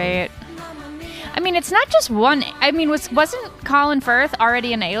She's this movie. great. I mean, it's not just one. I mean, wasn't Colin Firth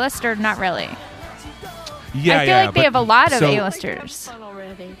already an A-lister? Not really. Yeah, I feel like they but- have a lot of so A-listers.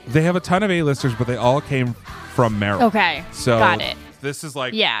 They have a ton of A-listers, but they all came from Meryl. Okay, so got it. This is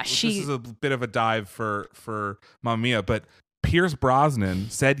this is a bit of a dive for Mamma Mia, but Pierce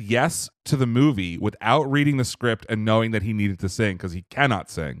Brosnan said yes to the movie without reading the script and knowing that he needed to sing because he cannot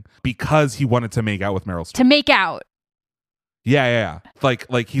sing because he wanted to make out with Meryl Streep. To make out. Yeah.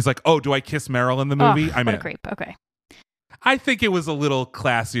 Like he's like, oh, do I kiss Meryl in the movie? Oh, I'm what in. a creep. Okay. I think it was a little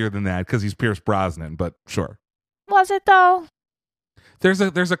classier than that because he's Pierce Brosnan, but sure. Was it though? There's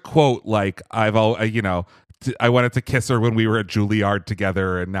a quote like I wanted to kiss her when we were at Juilliard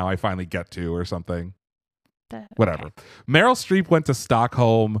together, and now I finally get to, or something. Whatever. Okay. Meryl Streep went to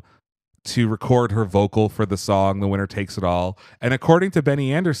Stockholm to record her vocal for the song "The Winner Takes It All," and according to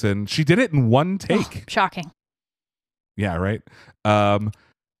Benny Anderson, she did it in one take. Oh, shocking. Yeah, right.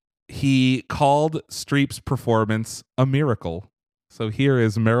 He called Streep's performance a miracle. So here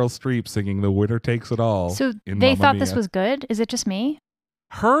is Meryl Streep singing "The Winner Takes It All." So in they Mamma thought this Mia. was good? Is it just me?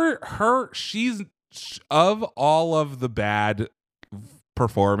 She's of all of the bad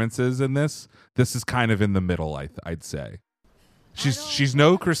performances in this is kind of in the middle. I'd say she's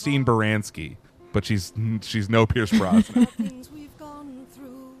no Christine Baranski, but she's no Pierce Brosnan.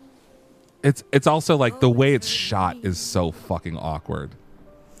 It's also the way it's shot is so fucking awkward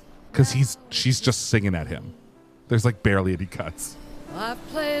because she's just singing at him. There's barely any cuts. I've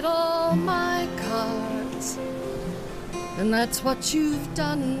played all my cards, and that's what you've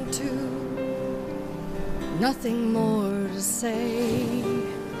done too. Nothing more to say,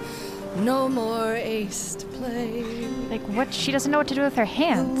 no more ace to play. What? She doesn't know what to do with her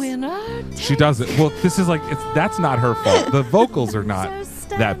hands. She does it. Well, this is that's not her fault. The vocals are not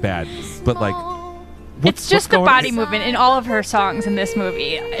that bad, but It's just the body movement in all of her songs in this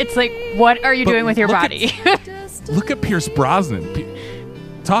movie. It's what are you doing with your body? Look at Pierce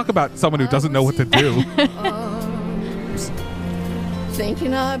Brosnan. Talk about someone who doesn't know what to do.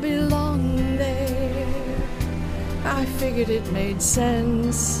 Thinking I belong there, I figured it made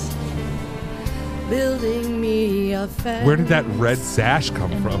sense. Building me a fence. Where did that red sash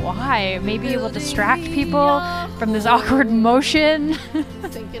come from? Why? Maybe it will distract people from this awkward motion.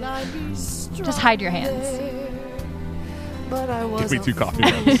 Thinking I'd be Just hide your hands. But I was Give me 2 coffee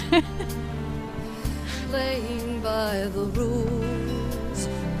mugs. playing by the rules.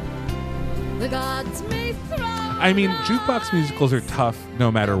 The gods may throw. I mean, jukebox musicals are tough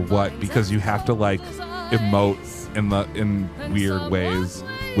no matter what because you have to emote in weird ways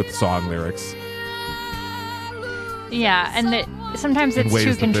with song lyrics. Yeah, and sometimes in it's ways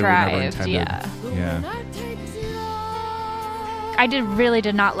too that they were never contrived. intended. Yeah. I really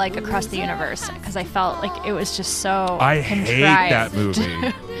did not like Across the Universe because I felt like it was just so I contrived. hate that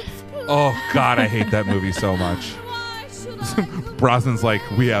movie. Oh God, I hate that movie so much. Brosnan's like,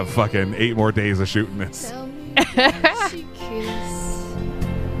 we have fucking 8 more days of shooting this. She kiss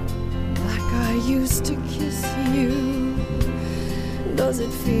like I used to kiss you. Does it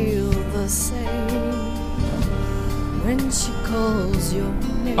feel the same when she calls your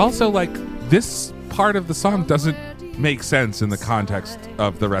name? Also, like, this part of the song doesn't make sense in the context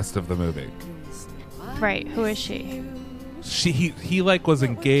of the rest of the movie. Right. Who is she? He like was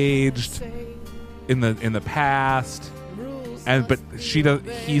engaged in the past, but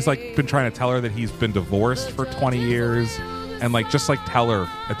he's like been trying to tell her that he's been divorced for 20 years, and like just like tell her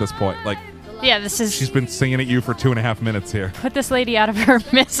at this point, like, Yeah, this is. she's been singing at you for 2.5 minutes here. Put this lady out of her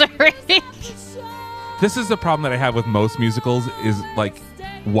misery. This is the problem that I have with most musicals is like,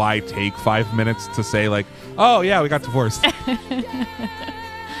 why take 5 minutes to say like, oh yeah, we got divorced.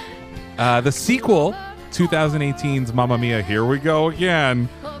 The sequel, 2018's Mamma Mia, Here We Go Again,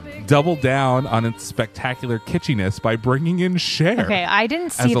 doubled down on its spectacular kitschiness by bringing in Cher. Okay, I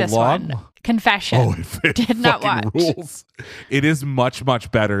didn't see as a this long- one. Confession. Oh, it Did not fucking watch. rules. It is much,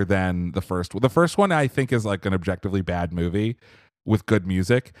 much better than the first one. The first one, I think, is like an objectively bad movie with good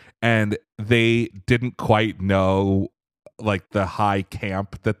music, and they didn't quite know like the high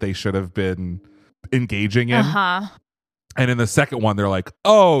camp that they should have been engaging in. And in the second one, they're like,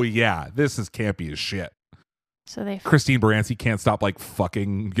 oh yeah, this is campy as shit. So they Christine Baranski can't stop like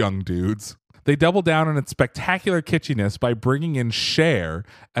fucking young dudes. They double down on its spectacular kitschiness by bringing in Cher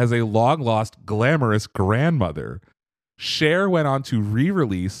as a long-lost glamorous grandmother. Cher went on to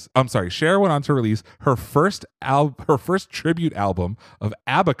release her first tribute album of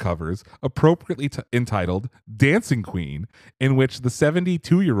ABBA covers, appropriately entitled Dancing Queen, in which the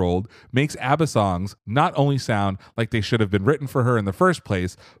 72-year-old makes ABBA songs not only sound like they should have been written for her in the first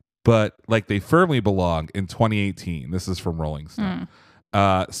place, but like they firmly belong in 2018. This is from Rolling Stone.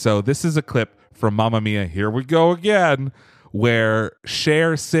 So this is a clip from Mamma Mia, Here We Go Again, where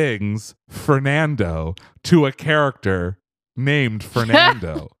Cher sings Fernando to a character named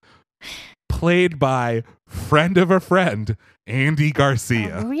Fernando, played by friend of a friend, Andy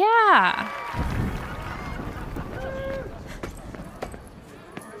Garcia. Oh, yeah.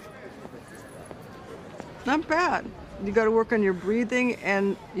 Not bad. You got to work on your breathing,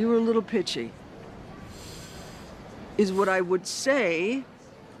 and you were a little pitchy. Is what I would say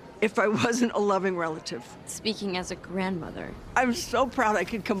if I wasn't a loving relative. Speaking as a grandmother. I'm so proud I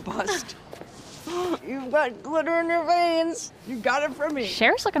could combust. You've got glitter in your veins. You got it from me.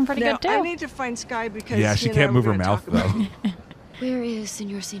 Cher's looking pretty Now, good, too. I need to find Sky because Yeah, she you know, can't move we're her gonna mouth talk about- though. Where is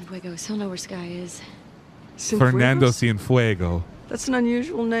Senor Cienfuegos? He'll know where Sky is. Fernando Cienfuegos? Cienfuego. That's an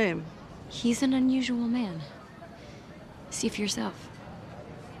unusual name. He's an unusual man. See for yourself.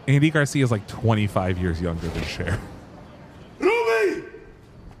 Andy Garcia is like 25 years younger than Cher. Ruby!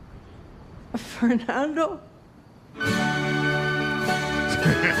 Fernando?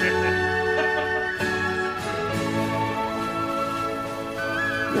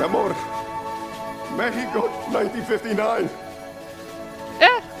 Mi amor, Mexico, 1959.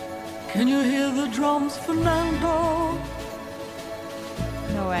 Can you hear the drums, Fernando?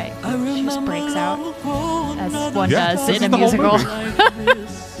 No way. I She just remember breaks out, long ago, as one Yeah, does this in is a the whole musical. movie.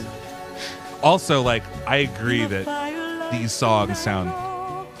 Also, like, I agree that these songs sound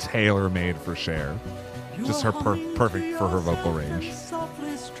tailor-made for Cher. Just her perfect for her vocal range.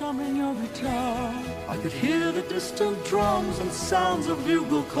 softly strumming your guitar. I could hear the distant drums and sounds of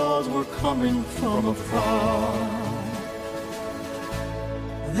bugle calls were coming from afar.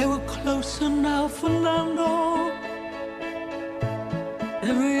 They were closer now, Fernando.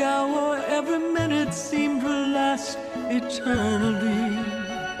 Every hour, every minute seemed to last eternally.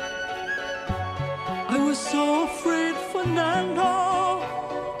 I was so afraid, Fernando.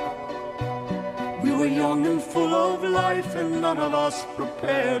 We were young and full of life, and none of us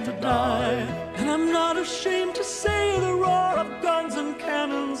prepared to die. And I'm not ashamed to say the roar of guns and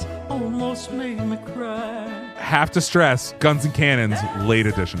cannons almost made me cry. Have to stress, Guns N' Cannons, late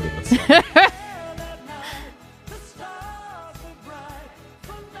addition to this.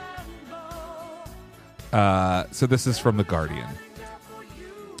 So this is from The Guardian.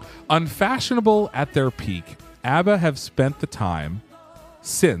 Unfashionable at their peak, ABBA have spent the time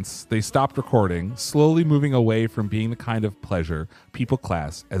since they stopped recording, slowly moving away from being the kind of pleasure people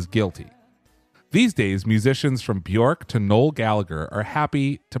class as guilty. These days, musicians from Bjork to Noel Gallagher are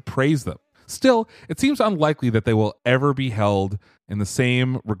happy to praise them. Still, it seems unlikely that they will ever be held in the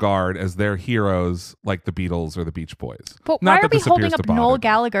same regard as their heroes like the Beatles or the Beach Boys. But Not why are that we this holding appears up to bother Noel them.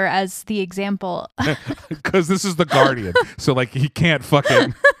 Gallagher as the example? Because this is The Guardian. So, like, he can't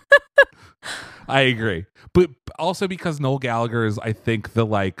fucking... I agree. But also because Noel Gallagher is, I think,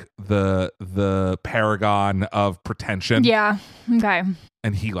 the paragon of pretension. Yeah. Okay.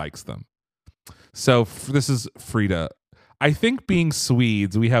 And he likes them. So this is Frida. I think being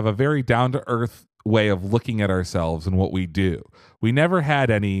Swedes, we have a very down-to-earth way of looking at ourselves and what we do. We never had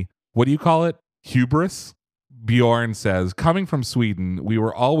any, what do you call it? Hubris? Bjorn says, coming from Sweden, we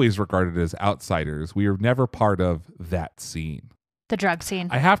were always regarded as outsiders. We were never part of that scene. The drug scene.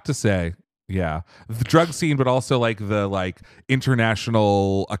 I have to say, yeah, the drug scene, but also the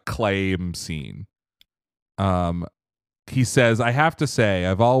international acclaim scene. He says, I have to say,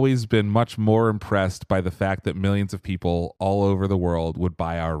 I've always been much more impressed by the fact that millions of people all over the world would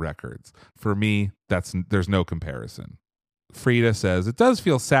buy our records. For me, there's no comparison. Frida says, it does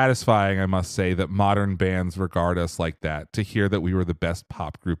feel satisfying, I must say, that modern bands regard us like that, to hear that we were the best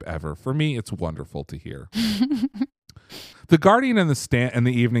pop group ever. For me, it's wonderful to hear. The Guardian and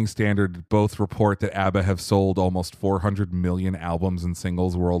the Evening Standard both report that ABBA have sold almost 400 million albums and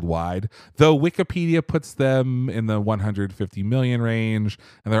singles worldwide, though Wikipedia puts them in the 150 million range,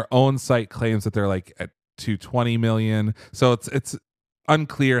 and their own site claims that they're at 220 million. So it's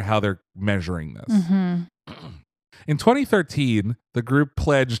unclear how they're measuring this. Mm-hmm. In 2013, the group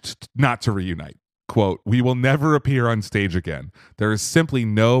pledged not to reunite. Quote, we will never appear on stage again. There is simply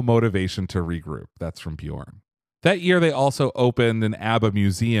no motivation to regroup. That's from Bjorn. That year, they also opened an ABBA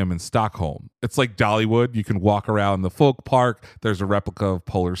museum in Stockholm. It's like Dollywood. You can walk around the folk park. There's a replica of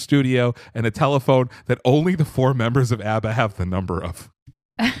Polar Studio and a telephone that only the 4 members of ABBA have the number of.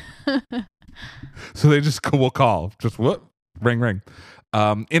 So they just will call. Just what? Ring, ring.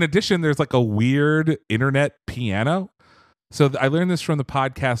 In addition, there's a weird internet piano. So I learned this from the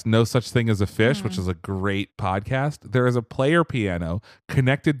podcast No Such Thing as a Fish, which is a great podcast. There is a player piano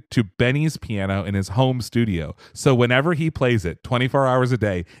connected to Benny's piano in his home studio. So whenever he plays it, 24 hours a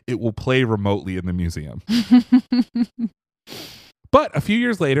day, it will play remotely in the museum. But a few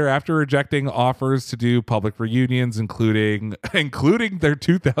years later, after rejecting offers to do public reunions, including their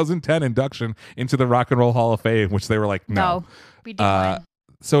 2010 induction into the Rock and Roll Hall of Fame, which they were like, no. We declined.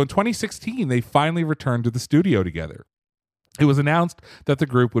 So in 2016, they finally returned to the studio together. It was announced that the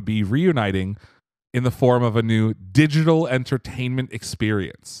group would be reuniting in the form of a new digital entertainment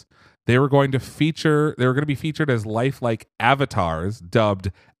experience. They were going to be featured as lifelike avatars,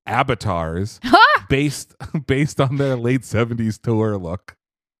 dubbed Avatars, based on their late 70s tour look.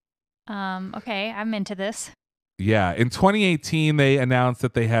 Okay, I'm into this. Yeah. In 2018, they announced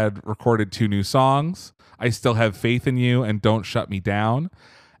that they had recorded 2 new songs, I Still Have Faith in You and Don't Shut Me Down.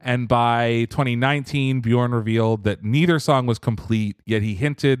 And by 2019, Bjorn revealed that neither song was complete, yet he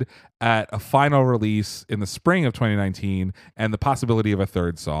hinted at a final release in the spring of 2019 and the possibility of a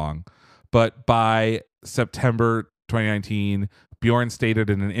 3rd song. But by September 2019, Bjorn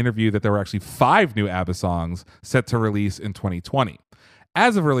stated in an interview that there were actually 5 new ABBA songs set to release in 2020.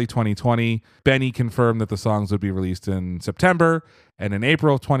 As of early 2020, Benny confirmed that the songs would be released in September, and in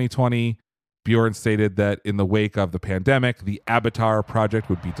April of 2020, Bjorn stated that in the wake of the pandemic, the Avatar project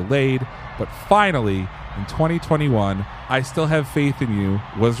would be delayed, but finally, in 2021, I Still Have Faith in You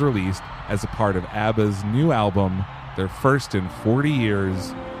was released as a part of ABBA's new album, their first in 40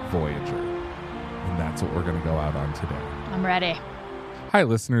 years, Voyager. And that's what we're going to go out on today. I'm ready. Hi,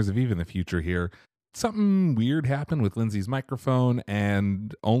 listeners of Even the Future here. Something weird happened with Lindsay's microphone,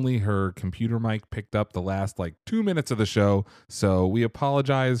 and only her computer mic picked up the last 2 minutes of the show. So we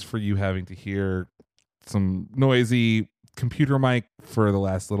apologize for you having to hear some noisy computer mic for the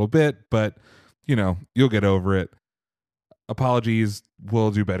last little bit, but you'll get over it. Apologies.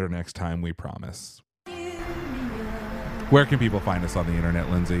 We'll do better next time, we promise. Where can people find us on the internet,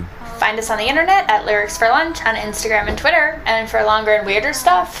 Lindsay? Find us on the internet at Lyrics for Lunch on Instagram and Twitter. And for longer and weirder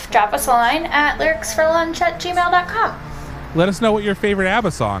stuff, drop us a line at lyricsforlunch@gmail.com. Let us know what your favorite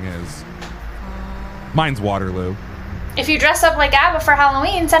ABBA song is. Mine's Waterloo. If you dress up like ABBA for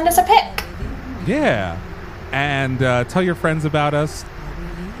Halloween, send us a pic. Yeah. And tell your friends about us.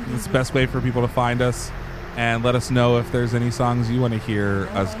 It's the best way for people to find us. And let us know if there's any songs you want to hear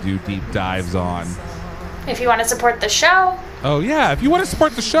us do deep dives on. If you want to support the show, oh yeah, if you want to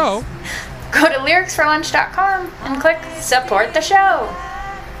support the show, go to lyricsforlunch.com and click support the show.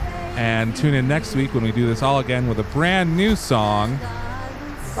 And tune in next week when we do this all again with a brand new song.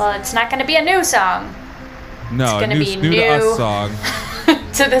 Well, it's not going to be a new song. No, it's going to be new to us song.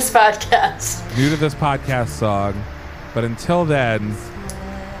 To this podcast. New to this podcast song. But until then,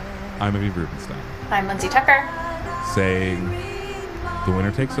 I'm Aviv Rubenstein. I'm Lindsay Tucker. Saying, the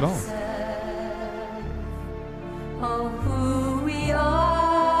winner takes it all. Oh, who we are,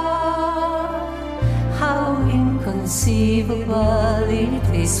 how inconceivable it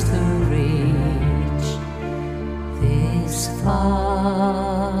is to reach this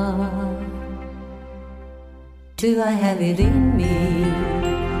far. Do I have it in me?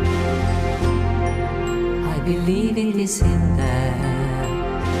 I believe it is in there.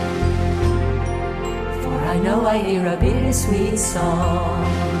 For I know I hear a bittersweet song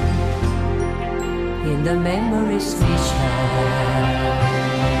in the memories we share.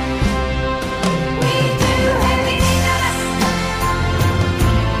 We do have it in us.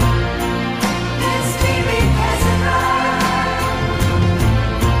 The spirit has arrived.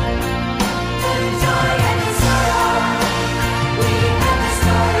 The joy and the sorrow. We have a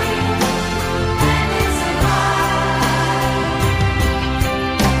story, and it's alive.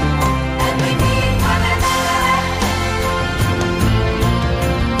 And we need one another,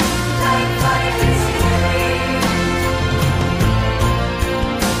 like fire is fury.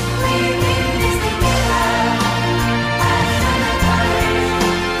 We're in this together, passion and courage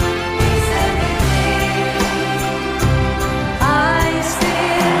is everything. I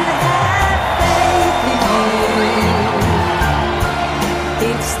still have faith in you.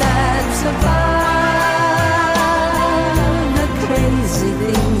 It stands above the crazy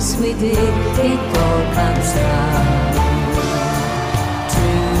things we did. It all comes down to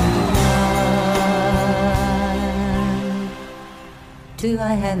love. Do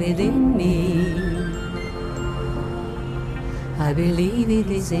I have it in me? I believe it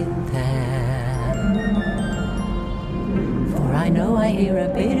is in there. For I know I hear a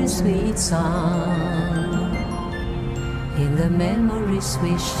bittersweet song in the memories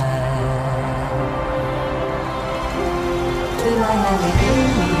we share. Do I have it in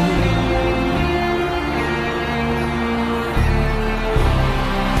me?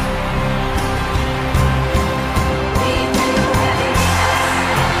 We do have it in us.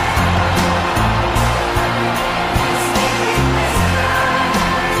 The spirit has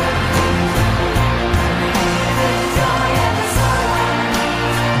arrived. The joy and the sorrow.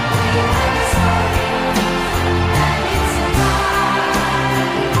 We have a story, and it's alive.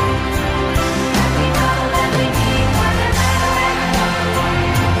 And we know that we need one another,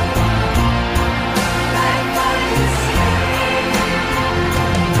 like fire is fury.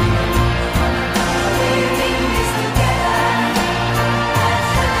 We're in this together,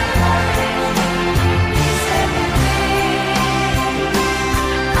 passion and courage is everything.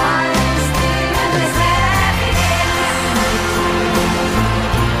 I still have this happiness.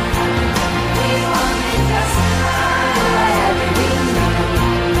 We want it just right. Do I have it in me?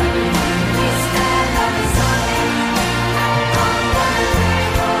 We stand on the solid, on the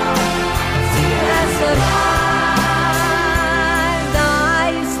river. Still has survived. I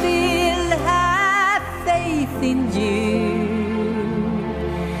still have faith in you.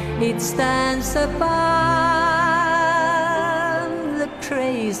 It stands above the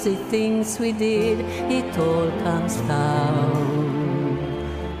crazy things we did. It all comes down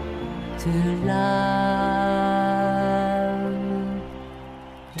to love.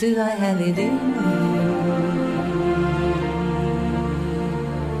 Do I have it in me?